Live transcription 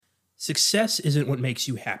Success isn't what makes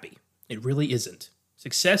you happy. It really isn't.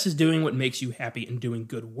 Success is doing what makes you happy and doing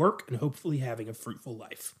good work and hopefully having a fruitful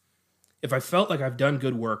life. If I felt like I've done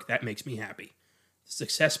good work, that makes me happy. The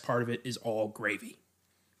success part of it is all gravy.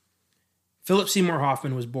 Philip Seymour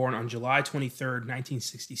Hoffman was born on July 23,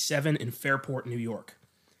 1967 in Fairport, New York.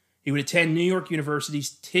 He would attend New York University's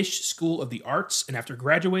Tisch School of the Arts, and after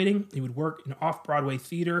graduating, he would work in off-Broadway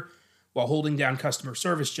theater while holding down customer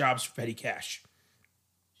service jobs for petty cash.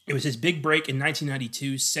 It was his big break in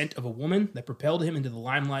 1992's Scent of a Woman that propelled him into the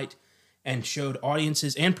limelight and showed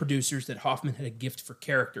audiences and producers that Hoffman had a gift for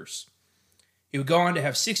characters. He would go on to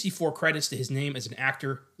have 64 credits to his name as an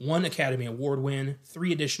actor, 1 Academy Award win,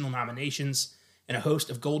 3 additional nominations, and a host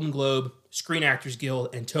of Golden Globe, Screen Actors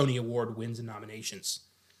Guild, and Tony Award wins and nominations.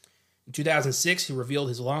 In 2006, he revealed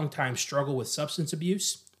his longtime struggle with substance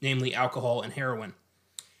abuse, namely alcohol and heroin.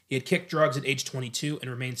 He had kicked drugs at age 22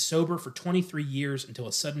 and remained sober for 23 years until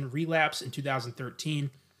a sudden relapse in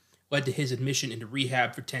 2013 led to his admission into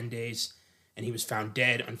rehab for 10 days, and he was found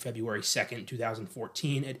dead on February 2nd,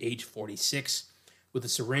 2014 at age 46 with a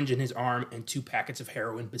syringe in his arm and 2 packets of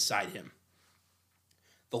heroin beside him.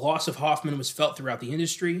 The loss of Hoffman was felt throughout the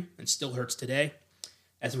industry and still hurts today,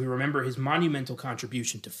 as we remember his monumental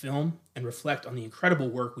contribution to film and reflect on the incredible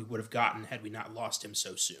work we would have gotten had we not lost him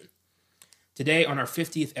so soon. Today, on our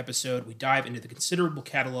 50th episode, we dive into the considerable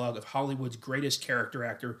catalog of Hollywood's greatest character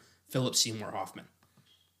actor, Philip Seymour Hoffman.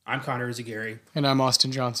 I'm Connor Izagari. And I'm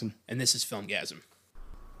Austin Johnson. And this is Filmgasm.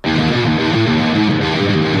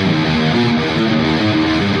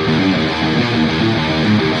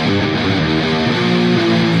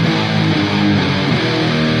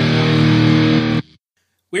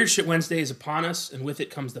 Weird Shit Wednesday is upon us, and with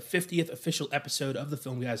it comes the 50th official episode of the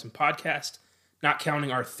Filmgasm podcast, not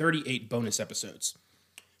counting our 38 bonus episodes.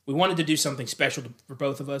 We wanted to do something special for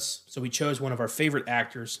both of us, so we chose one of our favorite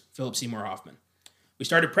actors, Philip Seymour Hoffman. We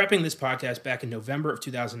started prepping this podcast back in November of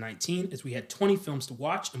 2019 as we had 20 films to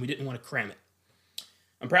watch and we didn't want to cram it.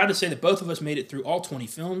 I'm proud to say that both of us made it through all 20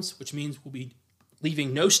 films, which means we'll be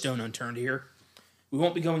leaving no stone unturned here. We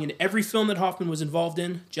won't be going into every film that Hoffman was involved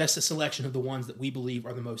in, just a selection of the ones that we believe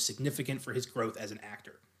are the most significant for his growth as an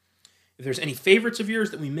actor. If there's any favorites of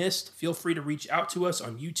yours that we missed, feel free to reach out to us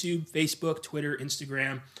on YouTube, Facebook, Twitter,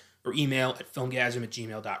 Instagram, or email at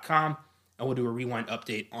filmgasm@gmail.com, and we'll do a rewind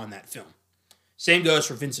update on that film. Same goes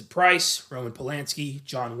for Vincent Price, Roman Polanski,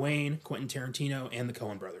 John Wayne, Quentin Tarantino, and the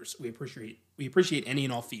Coen brothers. We appreciate any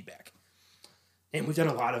and all feedback. And we've done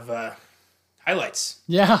a lot of highlights.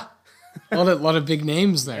 Yeah, a lot of big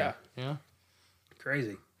names there. Yeah.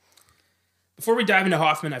 Crazy. Before we dive into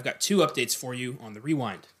Hoffman, I've got 2 updates for you on the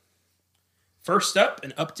rewind. First up,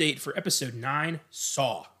 an update for episode 9,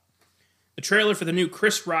 Saw. The trailer for the new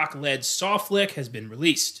Chris Rock-led Saw flick has been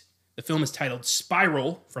released. The film is titled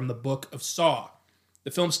Spiral from the Book of Saw.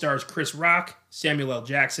 The film stars Chris Rock, Samuel L.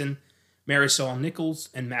 Jackson, Marisol Nichols,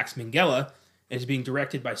 and Max Minghella, and is being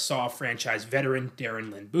directed by Saw franchise veteran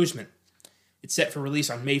Darren Lynn Bousman. It's set for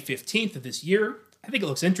release on May 15th of this year. I think it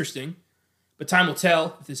looks interesting, but time will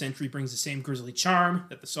tell if this entry brings the same grisly charm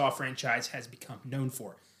that the Saw franchise has become known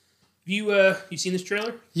for. Have you seen this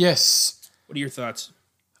trailer? Yes. What are your thoughts?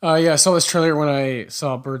 Yeah, I saw this trailer when I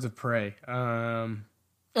saw Birds of Prey. I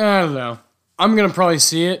don't know. I'm gonna probably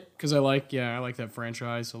see it because I like that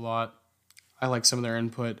franchise a lot. I like some of their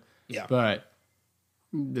input. Yeah. But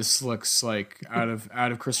this looks like out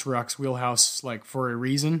of Chris Rock's wheelhouse, like for a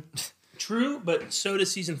reason. True, but so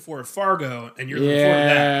does season 4 of Fargo, and you're looking forward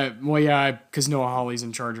to that. Well, yeah, because Noah Hawley's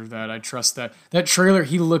in charge of that. I trust that. That trailer,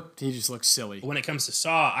 he just looks silly. But when it comes to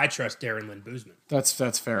Saw, I trust Darren Lynn Bousman. That's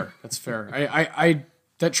fair. That's fair. I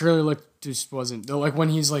that trailer just wasn't like when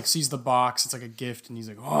he's like sees the box, it's like a gift, and he's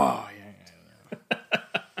like, oh yeah.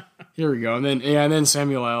 Here we go, and then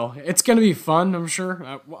Samuel L. It's gonna be fun, I'm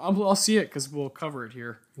sure. I'll see it because we'll cover it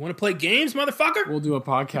here. You want to play games, motherfucker? We'll do a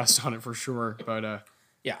podcast on it for sure, but.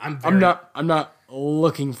 Yeah, I'm not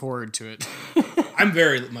looking forward to it. I'm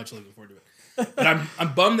very much looking forward to it. But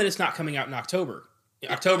I'm bummed that it's not coming out in October.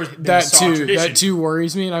 October's been that a Saw tradition. That too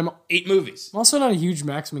worries me, and I'm 8 movies. I'm also not a huge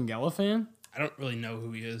Max Minghella fan. I don't really know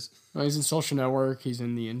who he is. Well, he's in Social Network. He's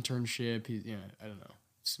in The Internship. I don't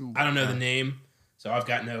know. I don't know the name, so I've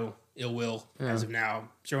got no ill will as of now. I'm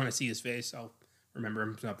sure when I see his face, I'll remember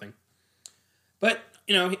him something. But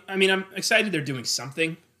I'm excited they're doing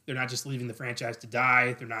something. They're not just leaving the franchise to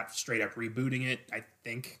die. They're not straight up rebooting it, I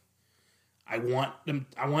think. I want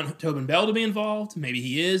Tobin Bell to be involved. Maybe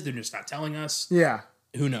he is. They're just not telling us. Yeah.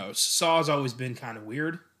 Who knows? Saw's always been kind of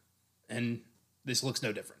weird, and this looks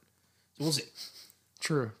no different. So we'll see.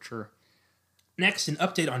 True. Next, an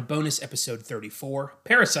update on bonus episode 34,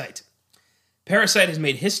 Parasite. Parasite has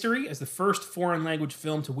made history as the first foreign language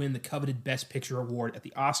film to win the coveted Best Picture award at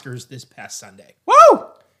the Oscars this past Sunday. Woo!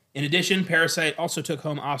 In addition, Parasite also took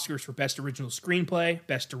home Oscars for Best Original Screenplay,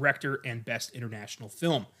 Best Director, and Best International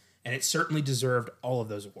Film, and it certainly deserved all of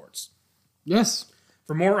those awards. Yes.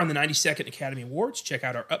 For more on the 92nd Academy Awards, check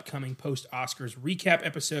out our upcoming post-Oscars recap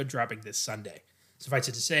episode dropping this Sunday. Suffice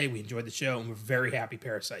it to say, we enjoyed the show, and we're very happy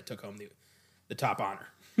Parasite took home the top honor.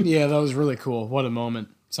 Yeah, that was really cool. What a moment.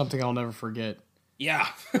 Something I'll never forget. Yeah.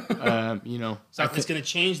 You know. Something that's going to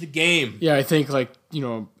change the game. Yeah, I think, like, you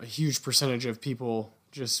know, a huge percentage of people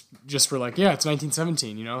just were like, yeah, it's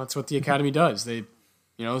 1917, you know, that's what the Academy does. They,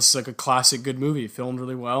 you know, this is like a classic good movie, filmed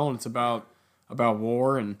really well, and it's about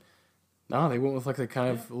war, and no, they went with like the kind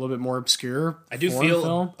of a little bit more obscure I do feel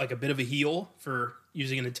film. like a bit of a heel for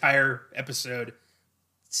using an entire episode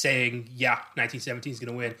saying, yeah, 1917 is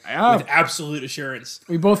going to win with absolute assurance.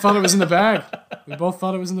 We both thought it was in the bag.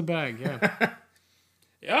 Yeah.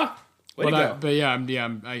 Yeah. Way to go. But yeah,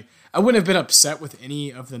 I wouldn't have been upset with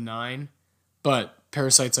any of the 9, but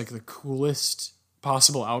Parasite's like the coolest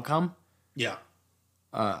possible outcome. Yeah.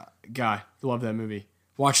 Guy, love that movie.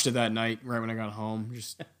 Watched it that night right when I got home.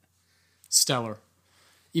 Just stellar.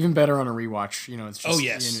 Even better on a rewatch. You know, it's just. Oh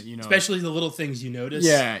yes. You know, especially the little things you notice.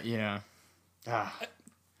 Yeah.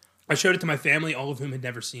 I showed it to my family, all of whom had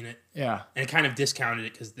never seen it. Yeah. And kind of discounted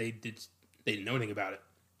it because they didn't know anything about it,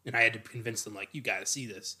 and I had to convince them like, you got to see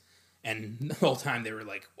this. And the whole time they were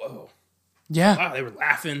like, whoa. Yeah. Wow, they were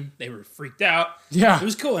laughing. They were freaked out. Yeah. It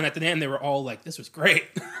was cool. And at the end, they were all like, this was great.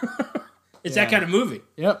 It's that kind of movie.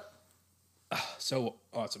 Yep. So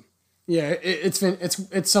awesome. Yeah,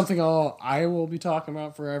 it's something I will be talking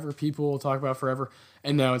about forever. People will talk about forever.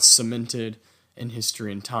 And now it's cemented in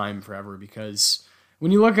history and time forever, because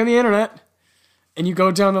when you look on the internet and you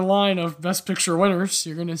go down the line of Best Picture winners,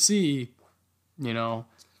 you're going to see, you know,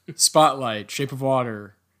 Spotlight, Shape of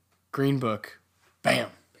Water, Green Book, bam.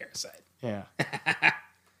 Parasite. Yeah.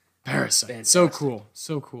 Parasite. Fantastic.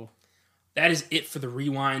 So cool. That is it for the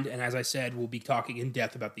rewind. And as I said, we'll be talking in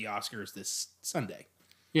depth about the Oscars this Sunday.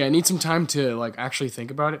 Yeah, I need some time to like actually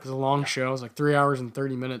think about it. It's a long show. It's like 3 hours and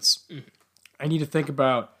 30 minutes. Mm-hmm. I need to think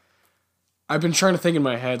about. I've been trying to think in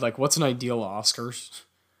my head, like, what's an ideal Oscars?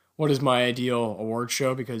 What is my ideal award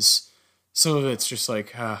show? Because some of it's just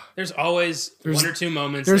like there's always one or two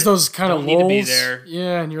moments. There's those kind of need to be there.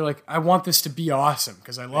 Yeah, and you're like, I want this to be awesome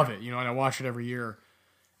because I love it, you know, and I watch it every year.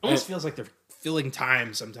 It almost feels like they're filling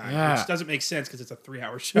time sometimes, which doesn't make sense because it's a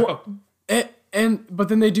 3-hour show. Well, but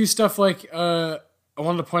then they do stuff like I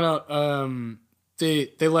wanted to point out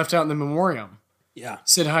they left out in the memoriam. Yeah,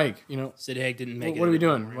 Sid Haig, you know. Sid Haig didn't make it. What are we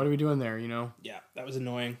doing? Memoriam. What are we doing there? You know. Yeah, that was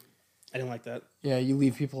annoying. I didn't like that. Yeah, you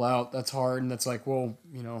leave people out. That's hard, and that's like, well,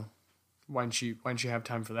 you know. Why didn't you have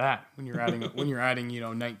time for that when you're adding you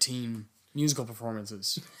know 19 musical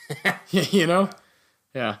performances? You know,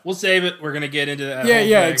 yeah. We'll save it. We're gonna get into that.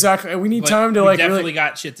 Yeah, exactly. We need time to like. Definitely really,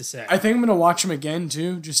 got shit to say. I think I'm gonna watch them again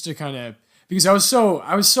too, just to kind of because I was so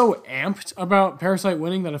amped about Parasite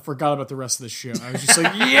winning that I forgot about the rest of the show. I was just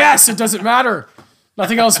like, yes, it doesn't matter.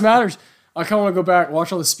 Nothing else matters. I kind of want to go back,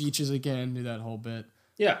 watch all the speeches again, do that whole bit.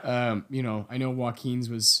 Yeah. You know, I know Joaquin's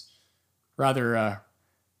was rather.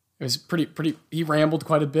 It was pretty. He rambled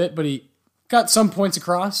quite a bit, but he got some points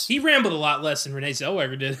across. He rambled a lot less than Renee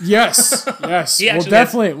Zellweger did. Yes. We'll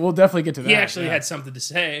definitely get to that. He actually had something to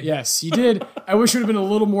say. Yes, he did. I wish it would have been a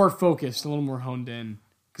little more focused, a little more honed in,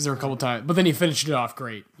 because there were a couple times. But then he finished it off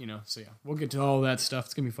great, you know. So yeah, we'll get to all that stuff.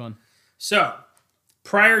 It's gonna be fun. So,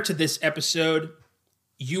 prior to this episode,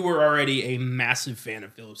 you were already a massive fan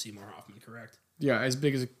of Philip Seymour Hoffman, correct? Yeah, as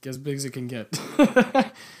big as it can get.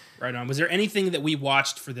 Right on. Was there anything that we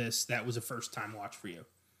watched for this that was a first-time watch for you?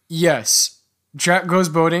 Yes. Jack Goes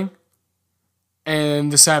Boating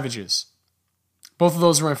and The Savages. Both of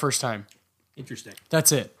those were my first time. Interesting.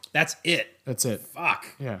 That's it. Fuck.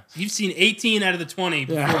 Yeah. You've seen 18 out of the 20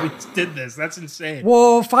 before we did this. That's insane.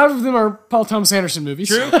 Well, 5 of them are Paul Thomas Anderson movies.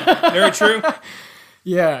 True. Very true.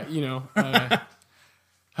 Yeah, you know.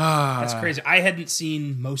 That's crazy. I hadn't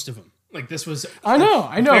seen most of them. Like, this was I know,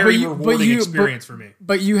 very rewarding experience for me.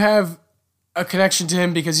 But you have a connection to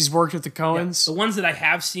him because he's worked with the Coens. Yeah. The ones that I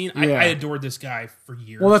have seen, I adored this guy for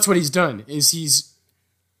years. Well, that's what he's done.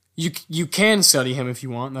 You can study him if you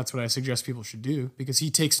want, and that's what I suggest people should do, because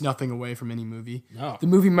he takes nothing away from any movie. No. The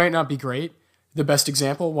movie might not be great. The best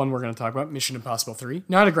example, one we're going to talk about, Mission Impossible 3.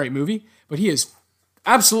 Not a great movie, but he is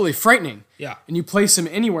absolutely frightening. Yeah. And you place him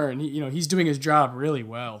anywhere, and he's doing his job really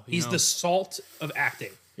well. He's the salt of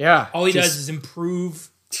acting. Yeah. All he does is improve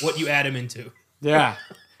what you add him into. Yeah.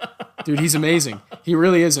 Dude, he's amazing. He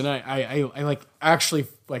really is, and I like actually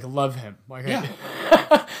like love him. Like, yeah.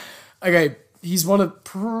 he's one of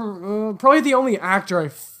probably the only actor I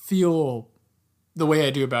feel the way I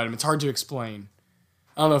do about him. It's hard to explain.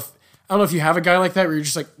 I don't know if you have a guy like that where you're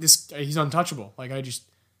just like he's untouchable. Like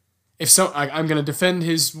I'm gonna defend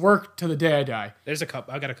his work to the day I die. There's a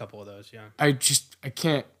couple. I got a couple of those. Yeah. I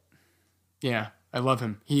can't. Yeah, I love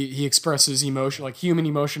him. He expresses emotion, like human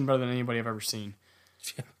emotion, better than anybody I've ever seen.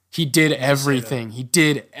 Yeah. He did everything. He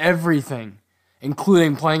did everything,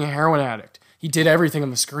 including playing a heroin addict. He did everything on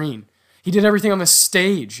the screen. He did everything on the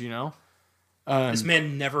stage. You know. This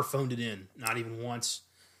man never phoned it in, not even once.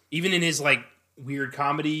 Even in his like weird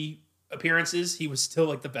comedy appearances, he was still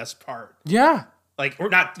like the best part. Yeah. Like we're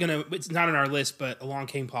not gonna. It's not on our list, but Along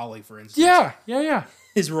Came Polly, for instance. Yeah.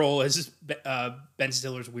 His role as Ben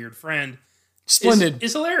Stiller's weird friend, Splendid.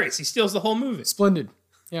 Is hilarious. He steals the whole movie. Splendid.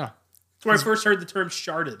 Yeah. That's where I first heard the term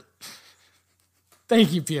 "sharded."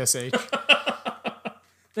 Thank you, PSH.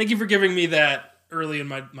 Thank you for giving me that early in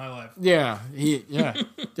my life. Yeah.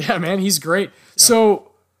 Yeah, man, he's great. Yeah.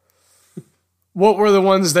 So, what were the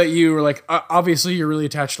ones that you were like? Obviously, you're really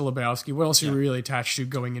attached to Lebowski. What else are you really attached to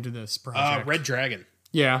going into this project? Red Dragon.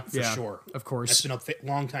 Yeah, for sure. Of course, that's been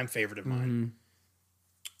a long-time favorite of mine.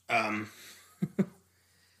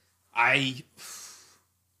 I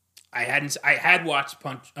had watched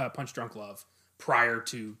Punch Drunk Love prior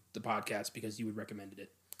to the podcast because you had recommended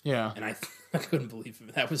it. Yeah, and I couldn't believe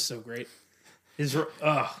it. That was so great. Did you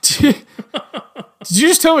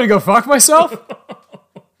just tell me to go fuck myself?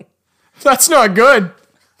 That's not good.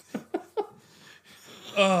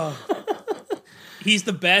 He's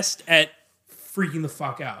the best at freaking the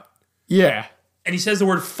fuck out. Yeah. And he says the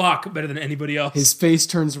word fuck better than anybody else. His face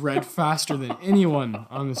turns red faster than anyone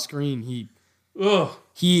on the screen. He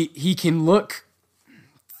can look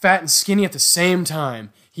fat and skinny at the same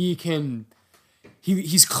time. He's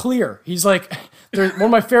clear. He's like, one of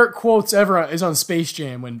my favorite quotes ever is on Space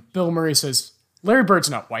Jam when Bill Murray says, Larry Bird's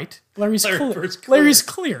not white. Larry's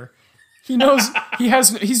clear. He knows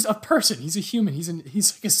he's a person. He's a human.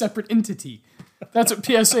 He's like a separate entity. That's what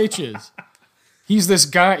PSH is. He's this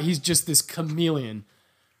guy. He's just this chameleon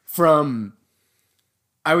from,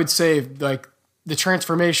 I would say, like the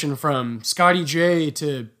transformation from Scotty J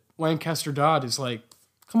to Lancaster Dodd is like,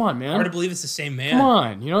 come on, man. Hard to believe it's the same man. Come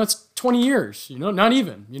on. It's 20 years. Not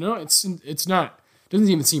even. It's not. It doesn't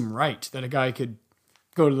even seem right that a guy could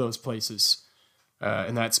go to those places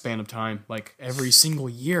in that span of time, like every single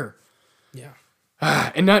year. Yeah.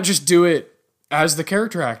 And not just do it as the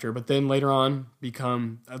character actor, but then later on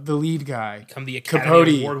become the lead guy. Become the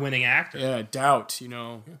Academy Award-winning actor. Yeah, Doubt,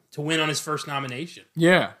 To win on his first nomination.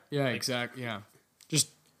 Yeah, exactly. Yeah.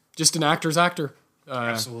 Just an actor's actor.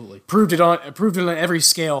 Absolutely. Proved it on every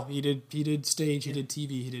scale. He did stage, he did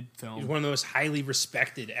TV, he did film. He's one of the most highly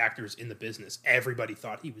respected actors in the business. Everybody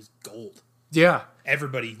thought he was gold. Yeah.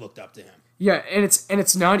 Everybody looked up to him. Yeah, and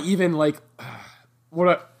it's not even like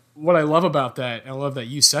what I love about that, and I love that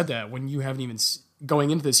you said that when you haven't even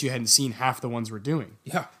going into this, you hadn't seen half the ones we're doing.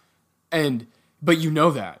 Yeah. But you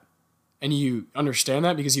know that, and you understand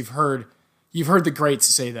that because you've heard the greats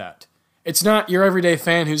say that. It's not your everyday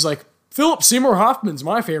fan who's like, Philip Seymour Hoffman's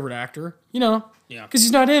my favorite actor, Yeah. Because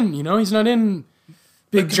he's not in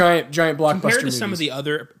big giant blockbuster compared to movies. some of the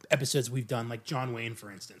other episodes we've done, like John Wayne,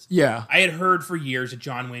 for instance. Yeah. I had heard for years that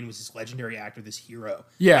John Wayne was this legendary actor, this hero.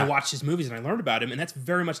 Yeah. I watched his movies and I learned about him, and that's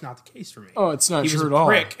very much not the case for me. Oh, it's not true at all.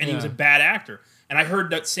 He was a prick, and he was a bad actor. And I heard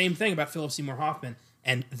that same thing about Philip Seymour Hoffman,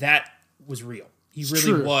 and that was real. He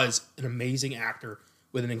really was an amazing actor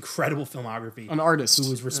with an incredible filmography. An artist.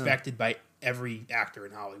 Who was respected by every actor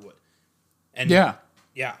in Hollywood. And yeah,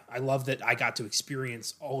 I love that I got to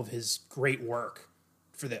experience all of his great work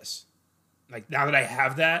for this. Like, now that I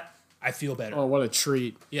have that, I feel better. Oh, what a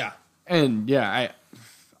treat. Yeah. And yeah,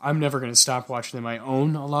 I'm never going to stop watching them. I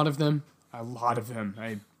own a lot of them. I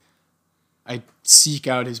seek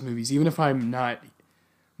out his movies, even if I'm not.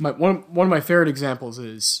 One of my favorite examples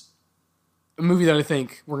is a movie that I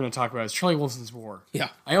think we're going to talk about is Charlie Wilson's War. Yeah.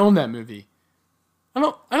 I own that movie.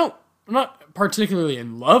 I'm not particularly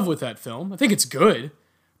in love with that film. I think it's good,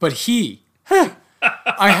 but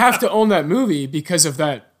I have to own that movie because of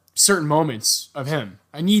that certain moments of him.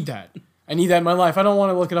 I need that. In my life. I don't want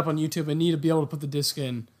to look it up on YouTube. I need to be able to put the disc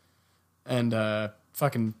in and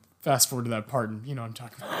fucking fast forward to that part, and you know what I'm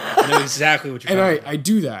talking about. I know exactly what you're talking about. I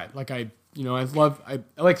do that. Like I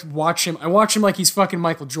like to watch him. I watch him like he's fucking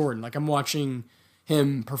Michael Jordan. Like I'm watching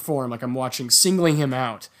him perform. Like I'm singling him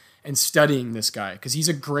out and studying this guy because he's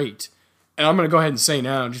a great. And I'm going to go ahead and say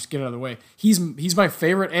now, just get it out of the way. He's my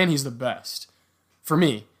favorite and he's the best for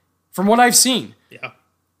me. From what I've seen. Yeah.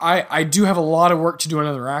 I do have a lot of work to do on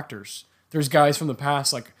other actors. There's guys from the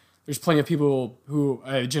past, like there's plenty of people who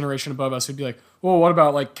a generation above us would be like, well, what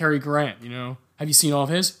about like Cary Grant? You know, have you seen all of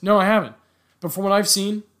his? No, I haven't. But from what I've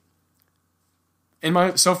seen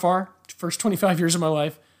so far, first 25 years of my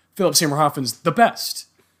life, Philip Seymour Hoffman's the best.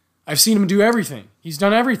 I've seen him do everything. He's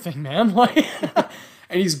done everything, man. Like,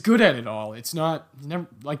 and he's good at it all. It's not,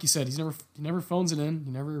 like you said, he never phones it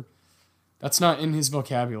in. That's not in his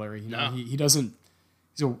vocabulary. You know? He doesn't,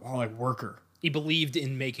 he's a worker. He believed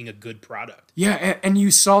in making a good product. Yeah, and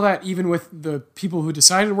you saw that even with the people who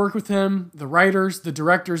decided to work with him, the writers, the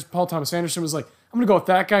directors. Paul Thomas Anderson was like, I'm going to go with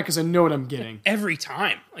that guy because I know what I'm getting. Every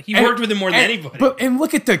time. Like, he worked with him more than anybody. And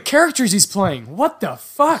look at the characters he's playing. What the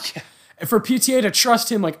fuck? Yeah. For PTA to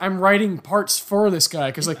trust him, like, I'm writing parts for this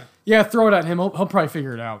guy. Because, throw it at him. He'll probably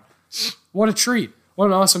figure it out. What a treat. What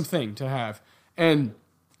an awesome thing to have. And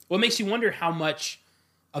what makes you wonder how much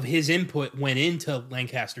of his input went into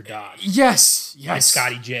Lancaster Dodge. Yes. And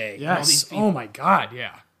Scotty J. Yes. All these oh my God,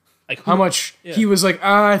 yeah. Like how much he was like,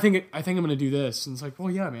 I think I'm gonna do this. And it's like, well,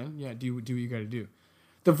 yeah, man. Yeah, do what you gotta do.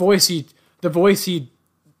 The voice he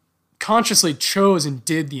consciously chose and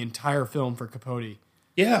did the entire film for Capote.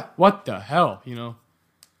 Yeah. What the hell, you know?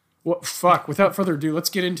 What fuck, without further ado, let's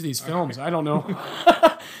get into these films. Right. I don't know.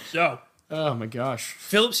 So oh my gosh.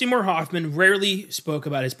 Philip Seymour Hoffman rarely spoke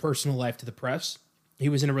about his personal life to the press. He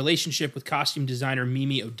was in a relationship with costume designer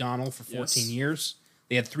Mimi O'Donnell for 14 years.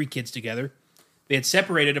 They had 3 kids together. They had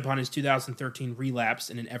separated upon his 2013 relapse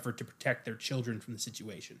in an effort to protect their children from the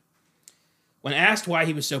situation. When asked why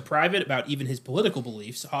he was so private about even his political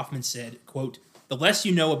beliefs, Hoffman said, quote, "The less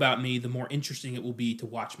you know about me, the more interesting it will be to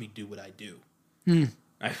watch me do what I do."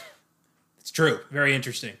 It's true. Very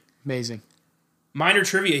interesting. Amazing. Minor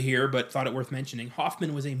trivia here, but thought it worth mentioning.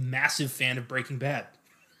 Hoffman was a massive fan of Breaking Bad.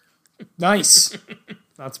 Nice.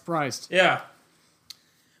 Not surprised. Yeah.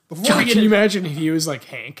 Can you imagine if he was like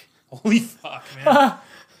Hank? Holy fuck, man.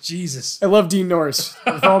 Jesus. I love Dean Norris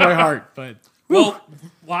with all my heart, but well,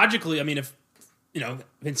 logically, I mean, if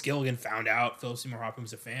Vince Gilligan found out Philip Seymour Hoffman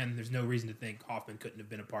was a fan, there's no reason to think Hoffman couldn't have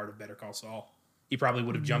been a part of Better Call Saul. He probably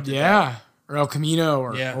would have jumped in. Yeah. Or El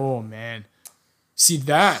Camino oh man. See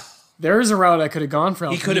that. There's a route I could have gone for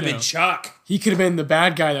El Camino. He could have been Chuck. He could have been the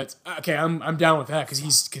bad guy that's okay, I'm down with that because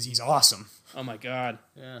he's awesome. Oh my God.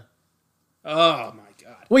 Yeah. Oh my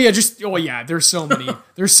God. Well, yeah, there's so many.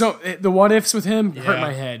 The what ifs with him hurt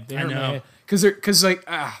my head. They hurt my head. Because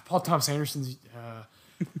Paul Thomas Anderson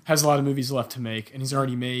has a lot of movies left to make, and he's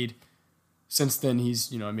already made, since then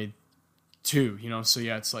he's, made 2, so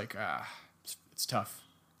yeah, it's like, it's tough.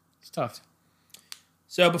 It's tough.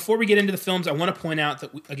 So before we get into the films, I want to point out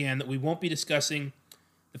that we won't be discussing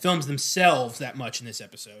the films themselves that much in this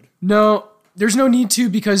episode. No, there's no need to,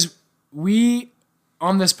 because we,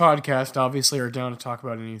 on this podcast, obviously are down to talk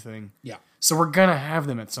about anything. Yeah. So we're going to have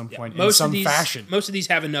them at some point in some fashion. Most of these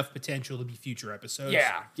have enough potential to be future episodes.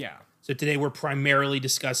 Yeah. So today we're primarily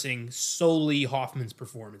discussing solely Hoffman's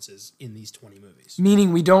performances in these 20 movies.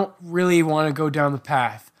 Meaning we don't really want to go down the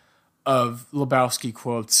path of Lebowski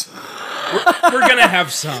quotes. We're going to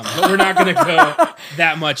have some, but we're not going to go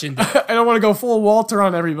that much into it. I don't want to go full Walter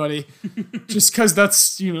on everybody. Just because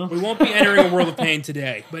that's, We won't be entering a world of pain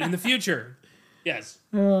today, but in the future, yes.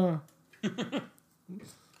 So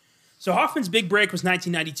Hoffman's big break was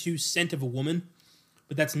 1992's Scent of a Woman,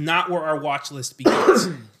 but that's not where our watch list begins.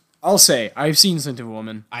 I'll say, I've seen Scent of a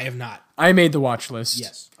Woman. I have not. I made the watch list.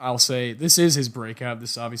 Yes. I'll say, this is his breakout.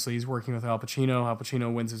 This, obviously, he's working with Al Pacino. Al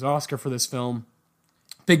Pacino wins his Oscar for this film.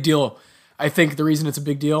 Big deal. I think the reason it's a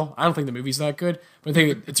big deal, I don't think the movie's that good, but I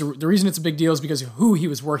think the reason it's a big deal is because of who he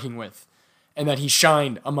was working with, and that he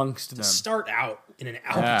shined amongst them. Start out in an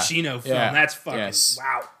Al Pacino film, that's fucking,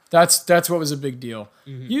 wow. That's what was a big deal.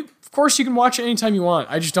 Mm-hmm. Of course, you can watch it anytime you want.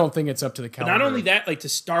 I just don't think it's up to the caliber. But not only that, to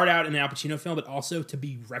start out in an Al Pacino film, but also to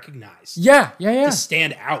be recognized. Yeah. To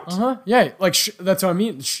stand out. Yeah, that's what I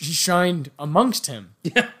mean. He shined amongst him.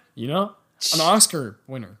 Yeah. An Oscar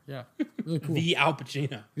winner. Yeah, really cool. The Al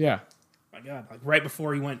Pacino. Yeah. My God, right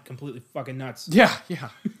before he went completely fucking nuts. Yeah.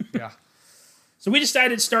 So we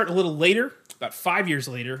decided to start a little later, about 5 years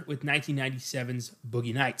later, with 1997's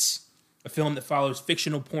Boogie Nights, a film that follows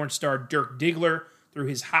fictional porn star Dirk Diggler through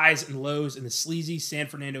his highs and lows in the sleazy San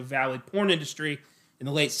Fernando Valley porn industry in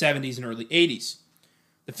the late 70s and early 80s.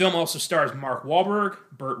 The film also stars Mark Wahlberg,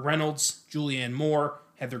 Burt Reynolds, Julianne Moore,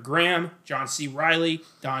 Heather Graham, John C. Reilly,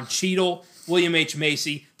 Don Cheadle, William H.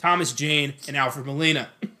 Macy, Thomas Jane, and Alfred Molina.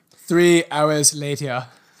 3 hours later.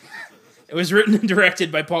 It was written and directed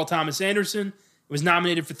by Paul Thomas Anderson. It was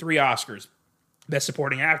nominated for 3 Oscars. Best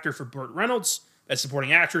Supporting Actor for Burt Reynolds, Best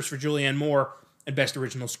Supporting Actress for Julianne Moore, and Best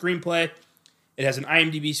Original Screenplay. It has an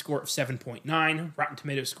IMDb score of 7.9, Rotten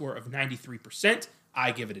Tomatoes score of 93%,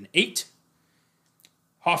 I give it an 8.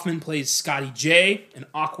 Hoffman plays Scotty J, an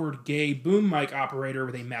awkward gay boom mic operator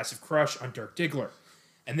with a massive crush on Dirk Diggler.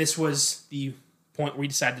 And this was the point where we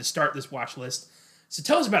decided to start this watch list. So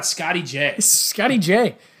tell us about Scotty J. Scotty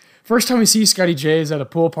J. First time we see Scotty J is at a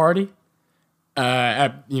pool party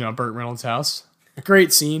at Burt Reynolds' house.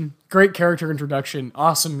 Great scene, great character introduction,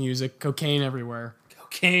 awesome music, cocaine everywhere.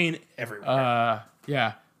 Cocaine everywhere.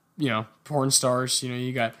 Porn stars.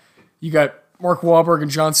 You got Mark Wahlberg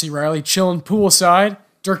and John C. Reilly chilling poolside.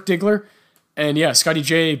 Dirk Diggler, and Scotty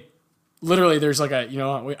J. Literally, there's like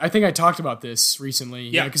I think I talked about this recently.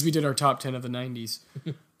 Yeah, because we did our top 10 of the '90s.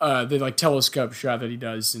 The like telescope shot that he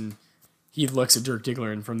does, and he looks at Dirk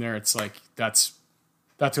Diggler, and from there it's like that's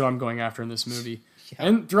what I'm going after in this movie. Yeah.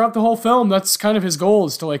 And throughout the whole film, that's kind of his goal,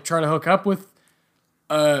 is to like try to hook up with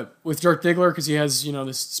Dirk Diggler, because he has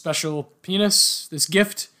this special penis, this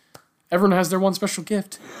gift. Everyone has their one special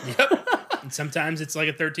gift. Yep. And sometimes it's like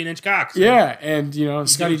a 13-inch cock. So yeah, and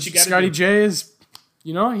Scotty J is,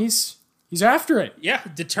 he's after it. Yeah,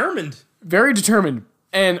 determined. Very determined.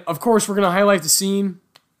 And of course, we're gonna highlight the scene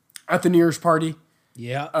at the New Year's party.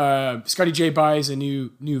 Yeah. Scotty J buys a new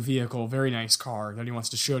vehicle, very nice car that he wants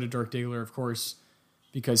to show to Dirk Diggler, of course,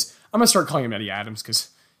 because I'm gonna start calling him Eddie Adams, because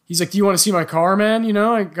he's like, "Do you want to see my car, man?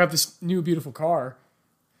 I got this new beautiful car,"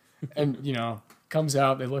 and comes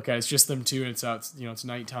out. They look at it. It's just them two, and it's out. It's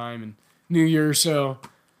nighttime and New Year, so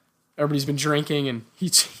everybody's been drinking, and he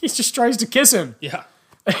just tries to kiss him. Yeah.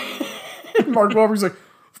 Mark Wahlberg's like,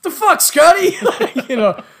 "What the fuck, Scotty?"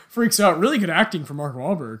 Freaks out. Really good acting from Mark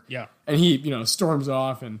Wahlberg. Yeah. And he, storms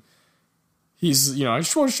off, and he's, I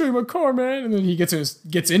just want to show you my car, man. And then he gets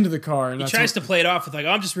into the car, and he tries to play it off with like,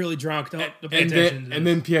 "Oh, I'm just really drunk. Don't pay attention." And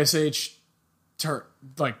then PSH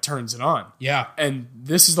turns it on. Yeah. And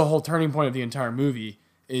this is the whole turning point of the entire movie,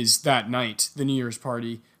 is that night, the New Year's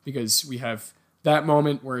party, because we have that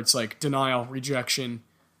moment where it's like denial, rejection.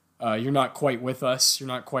 You're not quite with us. You're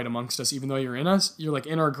not quite amongst us, even though you're in us. You're like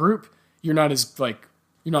in our group. You're not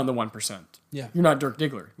you're not in the 1%. Yeah. You're not Dirk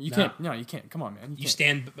Diggler. You can't. Come on, man. You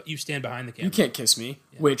stand behind the camera. You can't kiss me.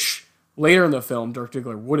 Yeah. Which later in the film, Dirk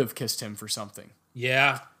Diggler would have kissed him for something.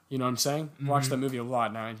 Yeah. You know what I'm saying? Mm-hmm. Watch that movie a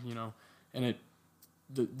lot now, and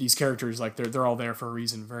these characters, like, they're all there for a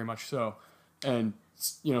reason, very much so. And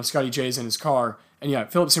Scotty J's in his car,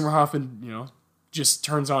 and Philip Seymour Hoffman, just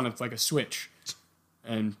turns on it like a switch,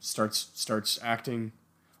 and starts acting.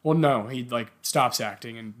 Well, no, he like stops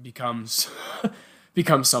acting and becomes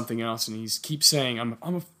something else, and he keeps saying, "I'm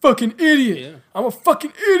a fucking idiot. Yeah. I'm a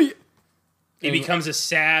fucking idiot." He becomes a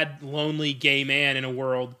sad, lonely gay man in a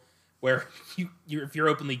world where if you're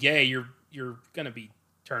openly gay, you're gonna be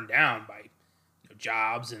turned down by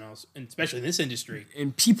jobs and especially in this industry.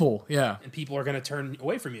 And people, yeah. And people are going to turn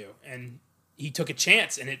away from you. And he took a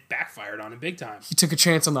chance, and it backfired on him big time. He took a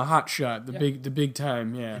chance on the hot shot, the big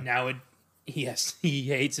time, yeah. And now he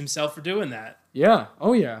hates himself for doing that. Yeah.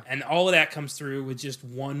 Oh yeah. And all of that comes through with just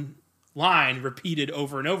one line repeated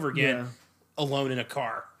over and over again, alone in a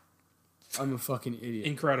car. I'm a fucking idiot.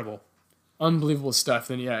 Incredible. Unbelievable stuff.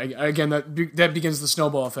 Then again, that begins the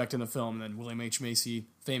snowball effect in the film. And then William H. Macy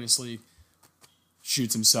famously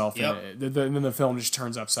shoots himself, and then the film just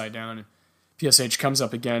turns upside down, and PSH comes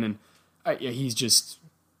up again, and he's just,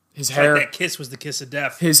 his hair. Like that kiss was the kiss of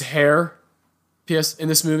death. His hair, in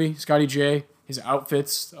this movie, Scotty J, his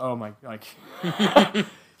outfits, oh my, like,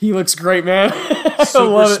 he looks great, man.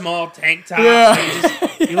 Super small tank top. Yeah.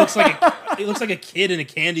 He looks like a kid in a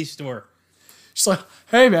candy store. Just like,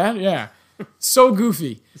 hey man, yeah. So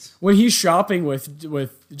goofy. When he's shopping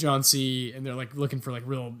with John C. and they're like looking for like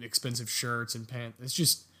real expensive shirts and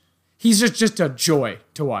pants, he's just a joy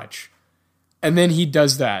to watch. And then he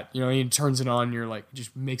does that, he turns it on, and you're like, it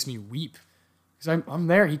just makes me weep, because I'm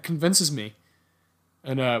there. He convinces me.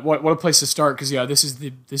 And what a place to start, because this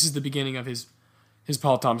is the beginning of his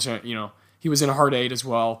Paul Thomas. He was in a Hard 8 as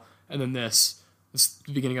well, and then this is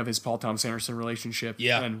the beginning of his Paul Thomas Anderson relationship.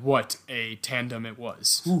 Yeah, and what a tandem it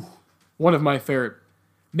was. Ooh. One of my favorite,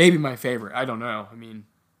 maybe my favorite. I don't know. I mean,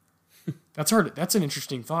 that's hard. That's an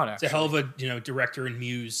interesting thought, actually. It's a hell of a director and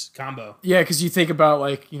muse combo. Yeah, because you think about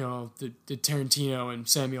like the Tarantino and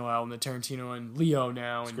Samuel L. and the Tarantino and Leo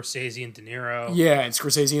now, and Scorsese and De Niro. Yeah, and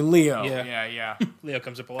Scorsese and Leo. Yeah. Yeah. Leo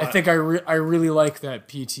comes up a lot. I think I really like that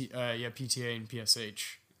PTA and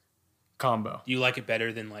PSH combo. Do you like it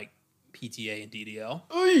better than like PTA and DDL?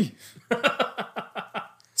 Oy!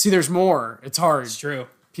 See, there's more. It's hard. It's true.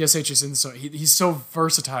 PSH is he's so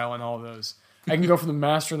versatile in all of those. I can go for the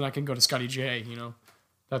master, and I can go to Scotty J.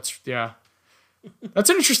 That's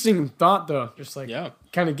an interesting thought, though. Just like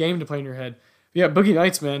kind of game to play in your head. But yeah, Boogie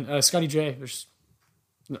Nights, man. Scotty J. There's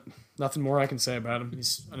Nothing more I can say about him.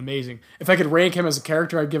 He's amazing. If I could rank him as a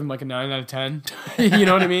character, I'd give him like a 9 out of 10. You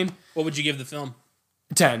know what I mean? What would you give the film?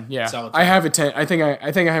 10, yeah. Solid 10. I have a 10. I think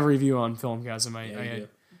I have a review on Filmgasm. Yeah,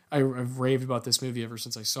 I've raved about this movie ever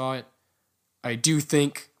since I saw it. I do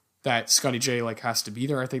think that Scotty J like has to be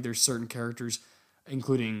there. I think there's certain characters,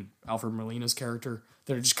 including Alfred Molina's character,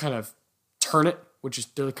 that are just kind of turn it, which is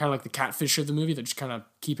they're kind of like the catfish of the movie that just kind of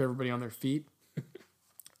keep everybody on their feet.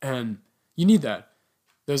 And you need that.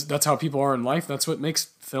 That's how people are in life. That's what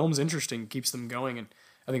makes films interesting, keeps them going. And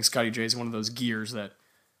I think Scotty J is one of those gears that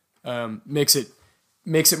makes it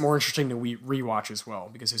more interesting to rewatch as well,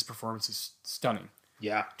 because his performance is stunning.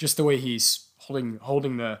 Yeah, just the way he's holding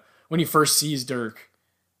the when he first sees Dirk,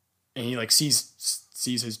 and he like sees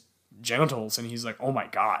his genitals, and he's like, oh my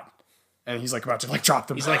god, and he's like about to like drop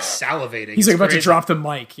the. He's like salivating. He's like about to drop the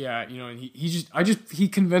mic. Yeah, you know, and he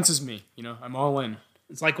convinces me. You know, I'm all in.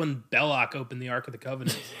 It's like when Belloc opened the Ark of the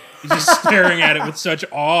Covenant. He's just staring at it with such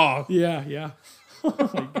awe. Yeah. Oh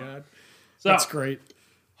my god, so, that's great.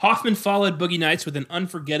 Hoffman followed Boogie Nights with an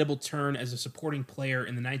unforgettable turn as a supporting player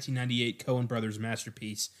in the 1998 Coen brothers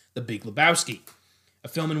masterpiece, The Big Lebowski, a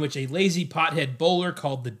film in which a lazy pothead bowler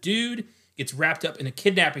called The Dude gets wrapped up in a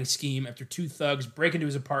kidnapping scheme after two thugs break into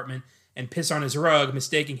his apartment and piss on his rug,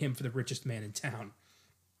 mistaking him for the richest man in town.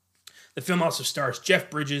 The film also stars Jeff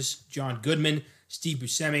Bridges, John Goodman, Steve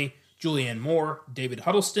Buscemi, Julianne Moore, David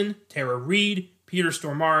Huddleston, Tara Reid, Peter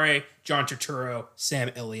Stormare, John Turturro, Sam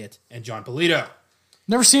Elliott, and John Polito.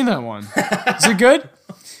 Never seen that one. Is it good?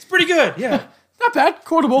 It's pretty good, yeah. Not bad.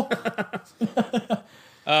 Quotable.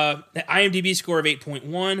 IMDb score of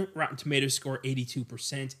 8.1, Rotten Tomatoes score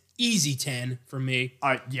 82%. Easy 10 for me.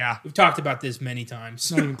 Yeah. We've talked about this many times.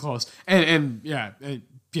 It's not even close. And PSH.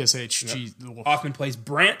 Yep. Geez, the wolf. Hoffman plays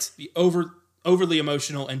Brant, the overly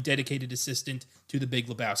emotional and dedicated assistant to the Big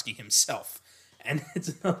Lebowski himself. And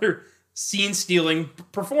it's another scene-stealing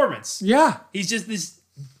performance. Yeah. He's just this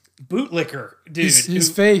bootlicker dude.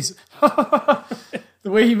 His face.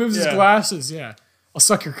 The way he moves his glasses, yeah. I'll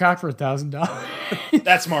suck your cock for $1,000.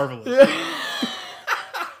 That's marvelous.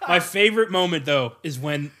 My favorite moment, though, is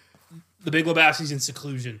when the Big Lebowski's in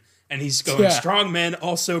seclusion and he's going, strong men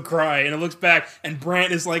also cry. And it looks back and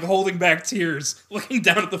Brant is like holding back tears, looking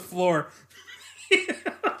down at the floor.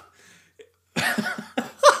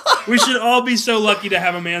 We should all be so lucky to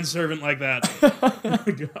have a manservant like that. Oh,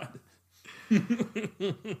 my God.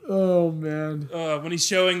 Oh man! When he's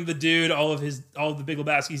showing the dude all of the Big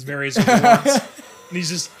Lebowski's various awards,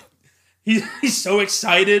 and he's so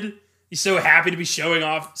excited, he's so happy to be showing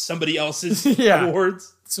off somebody else's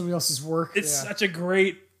awards, somebody else's work. It's such a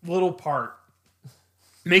great little part.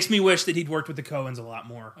 Makes me wish that he'd worked with the Coens a lot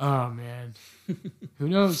more. Oh man, who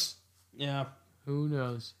knows? Yeah, who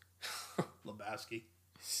knows? Lebowski.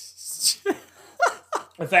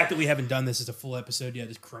 The fact that we haven't done this as a full episode yet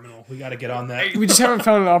is criminal. We got to get on that. We just haven't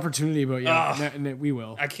found an opportunity, but we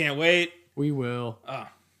will. I can't wait. We will.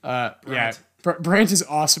 Brant. Yeah, Brant is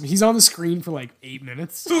awesome. He's on the screen for like 8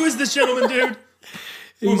 minutes. Who is this gentleman, dude?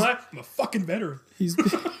 Who am I? I'm a fucking veteran. He's.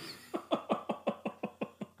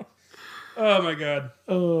 Oh my god.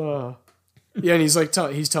 Yeah, and he's like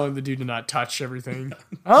he's telling the dude to not touch everything.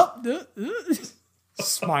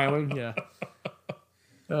 Smiling. Yeah.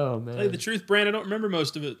 Oh man! Tell you the truth, Brand, I don't remember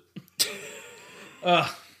most of it.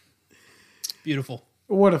 Beautiful.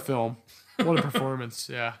 What a film! What a performance!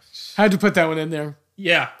 Yeah, had to put that one in there.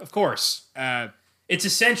 Yeah, of course. It's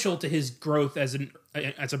essential to his growth as a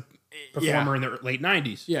performer in the late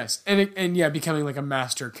 '90s. Yes, and becoming like a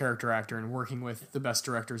master character actor and working with the best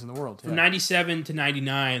directors in the world. From '97 to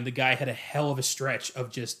 '99, the guy had a hell of a stretch of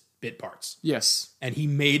just bit parts. Yes, and he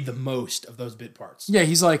made the most of those bit parts. Yeah,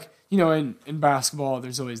 he's like. You know, in basketball,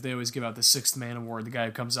 they always give out the sixth man award, the guy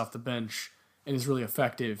who comes off the bench and is really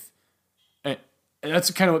effective. And that's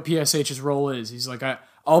kind of what PSH's role is. He's like,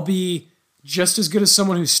 I'll be just as good as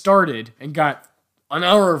someone who started and got an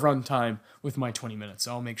hour of runtime with my 20 minutes.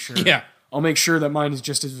 I'll make sure. Yeah. I'll make sure that mine is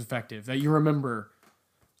just as effective. That you remember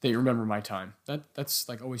my time. That's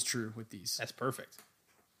like always true with these. That's perfect.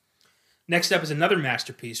 Next up is another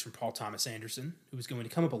masterpiece from Paul Thomas Anderson, who is going to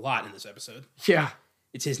come up a lot in this episode. Yeah.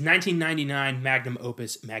 It's his 1999 magnum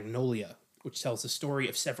opus, Magnolia, which tells the story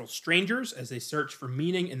of several strangers as they search for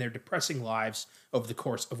meaning in their depressing lives over the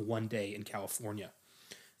course of one day in California.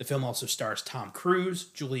 The film also stars Tom Cruise,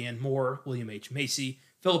 Julianne Moore, William H. Macy,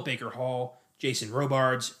 Philip Baker Hall, Jason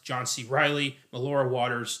Robards, John C. Reilly, Melora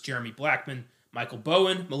Waters, Jeremy Blackman, Michael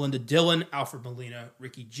Bowen, Melinda Dillon, Alfred Molina,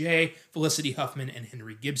 Ricky Jay, Felicity Huffman, and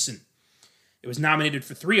Henry Gibson. It was nominated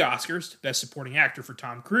for 3 Oscars, Best Supporting Actor for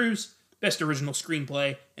Tom Cruise, Best Original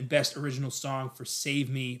Screenplay, and Best Original Song for Save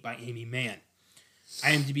Me by Amy Mann.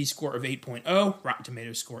 IMDb score of 8.0, Rotten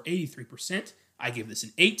Tomatoes score 83%. I give this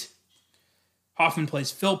an 8. Hoffman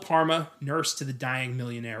plays Phil Parma, nurse to the dying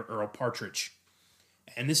millionaire Earl Partridge.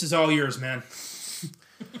 And this is all yours, man.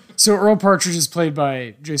 So Earl Partridge is played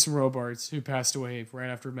by Jason Robards, who passed away right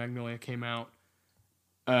after Magnolia came out.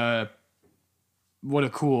 What a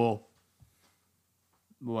cool...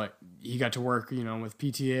 he got to work, with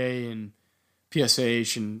PTA and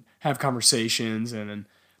PSH and have conversations, and then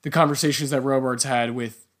the conversations that Robards had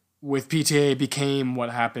with PTA became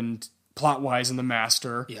what happened plot-wise in The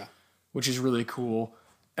Master, which is really cool.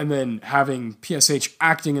 And then having PSH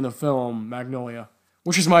acting in the film Magnolia,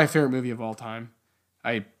 which is my favorite movie of all time.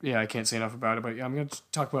 I can't say enough about it, but I'm going to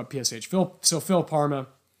talk about PSH. Phil Parma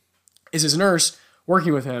is his nurse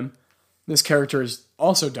working with him. This character is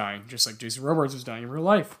also dying, just like Jason Robards was dying in real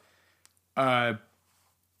life.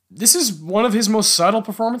 This is one of his most subtle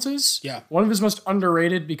performances. Yeah. One of his most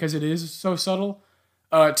underrated because it is so subtle.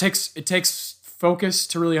 It takes focus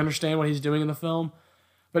to really understand what he's doing in the film.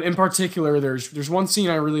 But in particular, there's one scene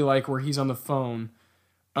I really like where he's on the phone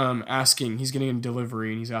he's getting a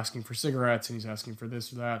delivery and he's asking for cigarettes and he's asking for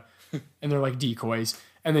this or that. And they're like decoys.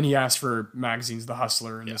 And then he asks for magazines, The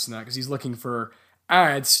Hustler and this and that, because he's looking for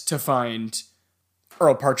ads to find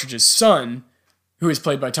Earl Partridge's son, who is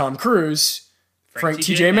played by Tom Cruise, Frank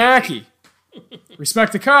T.J. Mackey.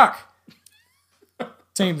 Respect the cock.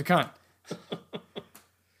 Tame the cunt.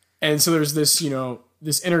 And so there's this,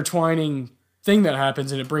 this intertwining thing that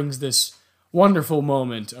happens, and it brings this wonderful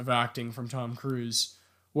moment of acting from Tom Cruise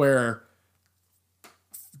where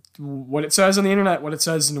what it says on the internet, what it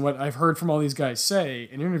says and what I've heard from all these guys say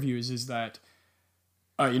in interviews is that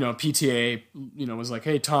PTA, was like,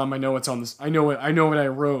 hey, Tom, I know what's on this. I know what I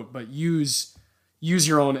wrote, but use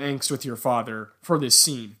your own angst with your father for this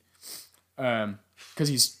scene.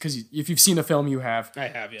 Because if you've seen the film, you have. I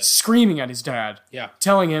have, yes. Screaming at his dad. Yeah.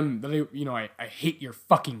 Telling him that, I hate your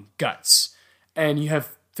fucking guts. And you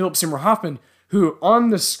have Philip Seymour Hoffman, who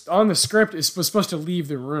on the script is supposed to leave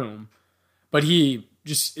the room, but he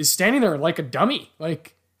just is standing there like a dummy,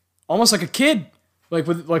 like almost like a kid. With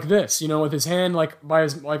this, with his hand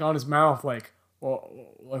on his mouth,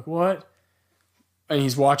 what? And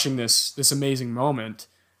he's watching this amazing moment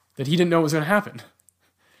that he didn't know was going to happen.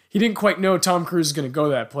 He didn't quite know Tom Cruise is going to go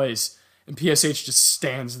to that place, and PSH just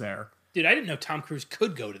stands there. Dude, I didn't know Tom Cruise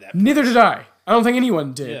could go to that place. Neither did I. I don't think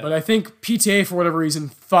anyone did, but I think PTA, for whatever reason,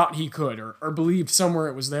 thought he could or believed somewhere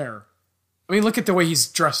it was there. I mean, look at the way he's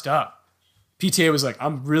dressed up. PTA was like,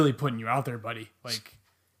 I'm really putting you out there, buddy.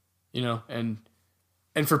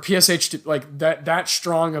 And for PSH to that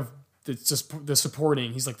strong of the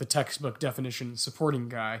supporting, he's like the textbook definition supporting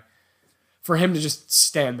guy. For him to just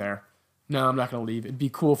stand there, no, I'm not gonna leave. It'd be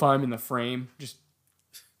cool if I'm in the frame,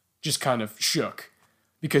 just kind of shook,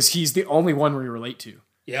 because he's the only one we relate to.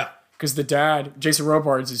 Yeah. Because the dad, Jason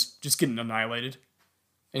Robards, is just getting annihilated,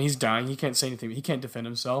 and he's dying. He can't say anything. He can't defend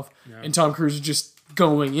himself, and Tom Cruise is just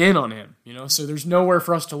going in on him. So there's nowhere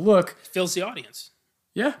for us to look. It fills the audience.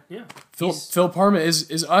 Yeah. Phil Parma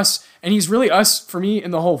is us, and he's really us for me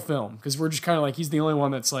in the whole film, because we're just kind of he's the only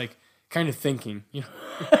one that's kind of thinking.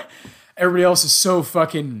 Everybody else is so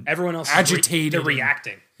fucking everyone else agitated. They're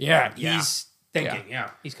reacting. Yeah, he's thinking.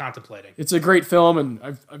 Yeah, he's contemplating. It's a great film,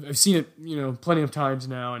 and I've seen it plenty of times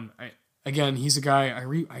now. And he's a guy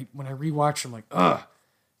when I rewatch, I'm like, ugh,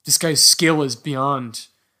 this guy's skill is beyond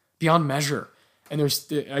measure. And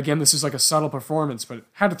this is like a subtle performance, but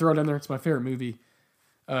had to throw it in there. It's my favorite movie.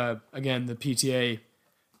 The PTA,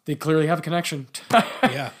 they clearly have a connection.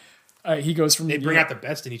 Yeah. He goes from... They bring out the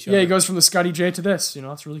best in each other. Yeah, he goes from the Scotty J to this.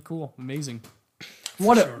 It's really cool. Amazing.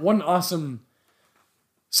 What an awesome...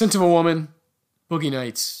 Scent of a Woman, Boogie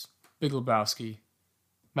Nights, Big Lebowski,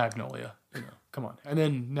 Magnolia. Come on. And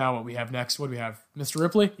then now what we have next, what do we have? Mr.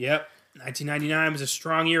 Ripley? Yep. 1999 was a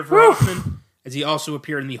strong year for Hoffman, as he also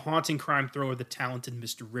appeared in the haunting crime thriller The Talented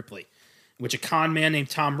Mr. Ripley, in which a con man named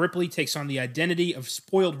Tom Ripley takes on the identity of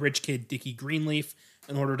spoiled rich kid Dickie Greenleaf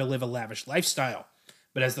in order to live a lavish lifestyle.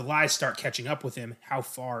 But as the lies start catching up with him, how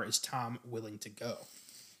far is Tom willing to go?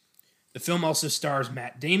 The film also stars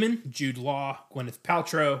Matt Damon, Jude Law, Gwyneth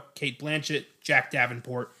Paltrow, Kate Blanchett, Jack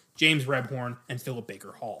Davenport, James Rebhorn, and Philip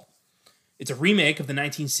Baker Hall. It's a remake of the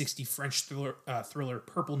 1960 French thriller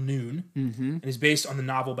Purple Noon, and is based on the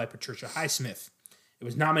novel by Patricia Highsmith. It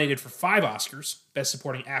was nominated for 5 Oscars: Best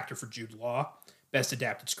Supporting Actor for Jude Law, Best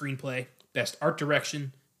Adapted Screenplay, Best Art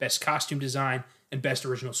Direction, Best Costume Design, and Best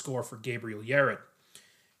Original Score for Gabriel Yared.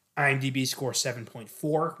 IMDb score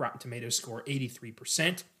 7.4, Rotten Tomatoes score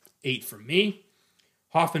 83%, 8 from me.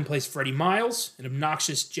 Hoffman plays Freddie Miles, an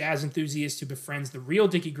obnoxious jazz enthusiast who befriends the real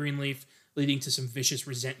Dickie Greenleaf, leading to some vicious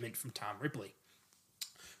resentment from Tom Ripley.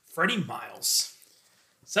 Freddie Miles.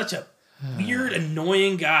 Such a weird,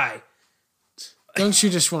 annoying guy. Don't you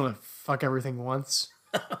just want to fuck everything once?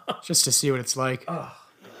 Just to see what it's like.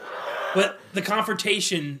 But the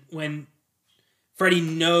confrontation when Freddie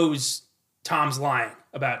knows Tom's lying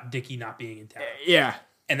about Dickie not being in town. Yeah.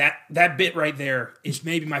 And that bit right there is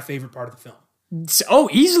maybe my favorite part of the film. Oh,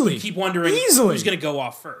 easily. You keep wondering who's going to go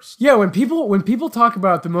off first. Yeah, when people talk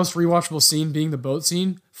about the most rewatchable scene being the boat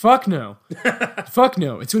scene, fuck no. Fuck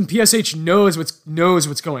no. It's when PSH knows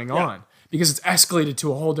what's going on. Because it's escalated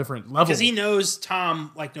to a whole different level. Because he knows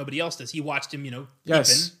Tom like nobody else does. He watched him,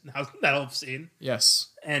 yes. peeping. How's that whole scene? Yes.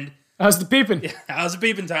 And how's the peeping? Yeah, how's the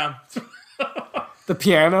peeping, Tom? The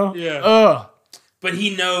piano? Yeah. Ugh. But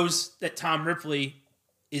he knows that Tom Ripley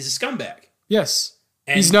is a scumbag. Yes.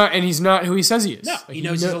 And he's not who he says he is. No, he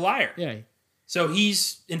knows he's a liar. Yeah. So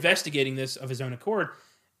he's investigating this of his own accord.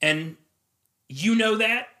 And you know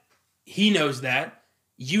that. He knows that.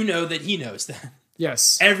 You know that he knows that.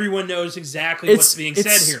 Yes. Everyone knows exactly what's being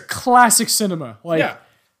said here. Classic cinema. Like,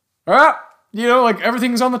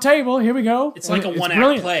 everything's on the table. Here we go. It's like a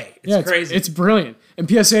one-act play. It's crazy. It's brilliant. And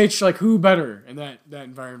PSH, like, who better in that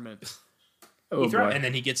environment? And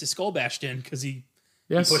then he gets his skull bashed in because he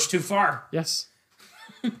pushed too far. Yes.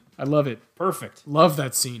 I love it. Perfect. Love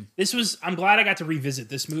that scene. I'm glad I got to revisit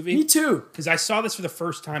this movie. Me too. Because I saw this for the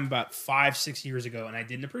first time about 5-6 years ago, and I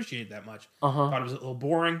didn't appreciate it that much. Thought it was a little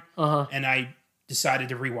boring. And I decided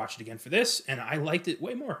to rewatch it again for this, and I liked it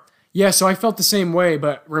way more. Yeah, so I felt the same way,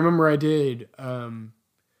 but remember I did,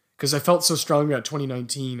 because I felt so strongly about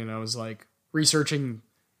 2019, and I was like researching,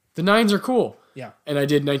 the 9s are cool. Yeah. And I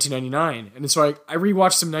did 1999, and so I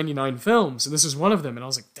rewatched some 99 films, and this was one of them, and I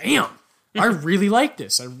was like, damn, I really like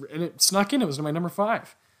this. And it snuck in, it was my number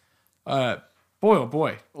 5. Boy, oh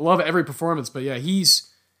boy. I love every performance, but yeah,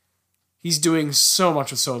 he's doing so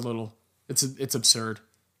much with so little. It's absurd.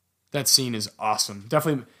 That scene is awesome.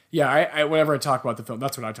 Definitely, yeah, I whenever I talk about the film,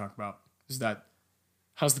 that's what I talk about. Is that,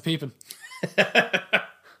 how's the peeping?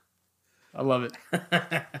 I love it.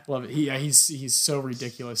 Love it. He's so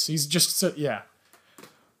ridiculous. He's just so, yeah.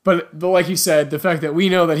 But like you said, the fact that we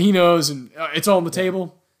know that he knows and it's all on the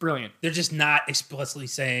table, brilliant. They're just not explicitly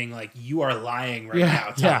saying, like, you are lying right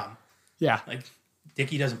now, Tom. Yeah. Like,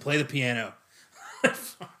 Dickie doesn't play the piano.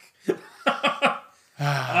 Fuck.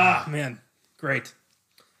 Man. Great.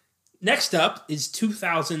 Next up is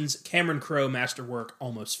 2000's Cameron Crowe masterwork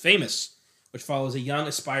Almost Famous, which follows a young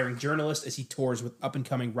aspiring journalist as he tours with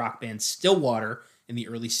up-and-coming rock band Stillwater in the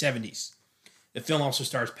early 70s. The film also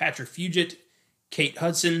stars Patrick Fugit, Kate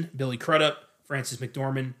Hudson, Billy Crudup, Frances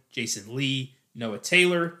McDormand, Jason Lee, Noah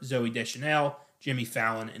Taylor, Zooey Deschanel, Jimmy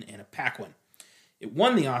Fallon, and Anna Paquin. It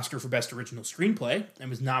won the Oscar for Best Original Screenplay and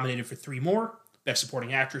was nominated for 3 more: Best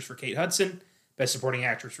Supporting Actress for Kate Hudson, Best Supporting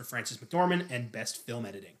Actress for Frances McDormand, and Best Film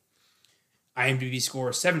Editing. IMDb score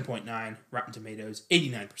is 7.9, Rotten Tomatoes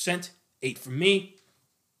 89%, 8 from me.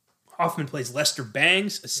 Hoffman plays Lester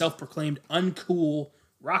Bangs, a self-proclaimed uncool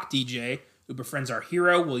rock DJ who befriends our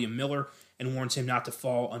hero, William Miller, and warns him not to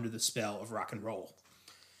fall under the spell of rock and roll.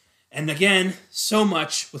 And again, so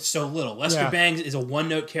much with so little. Lester Bangs is a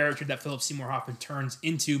one-note character that Philip Seymour Hoffman turns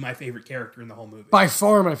into my favorite character in the whole movie. By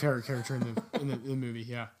far my favorite character in the movie,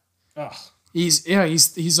 yeah. Ugh. He's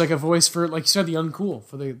like a voice for, like you said, the uncool,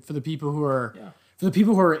 for the people who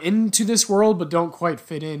are into this world but don't quite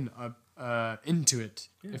fit in into it,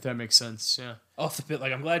 if that makes sense. Yeah. Off the bit,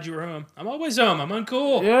 like, I'm glad you were home. I'm always home. I'm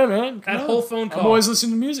uncool. Yeah, man. That whole phone call. I'm always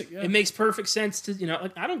listening to music. Yeah. It makes perfect sense to,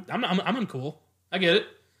 like, I'm uncool. I get it.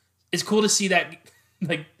 It's cool to see that,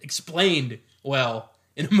 like, explained well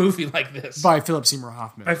in a movie like this. By Philip Seymour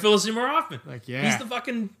Hoffman. Like, yeah. He's the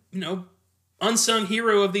fucking, unsung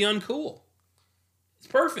hero of the uncool. It's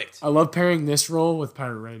perfect. I love pairing this role with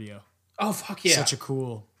Pirate Radio. Oh, fuck yeah. Such a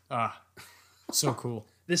cool, so cool.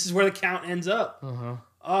 This is where the count ends up. Uh-huh.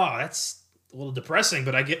 Oh, that's a little depressing,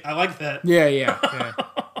 but I like that. Yeah.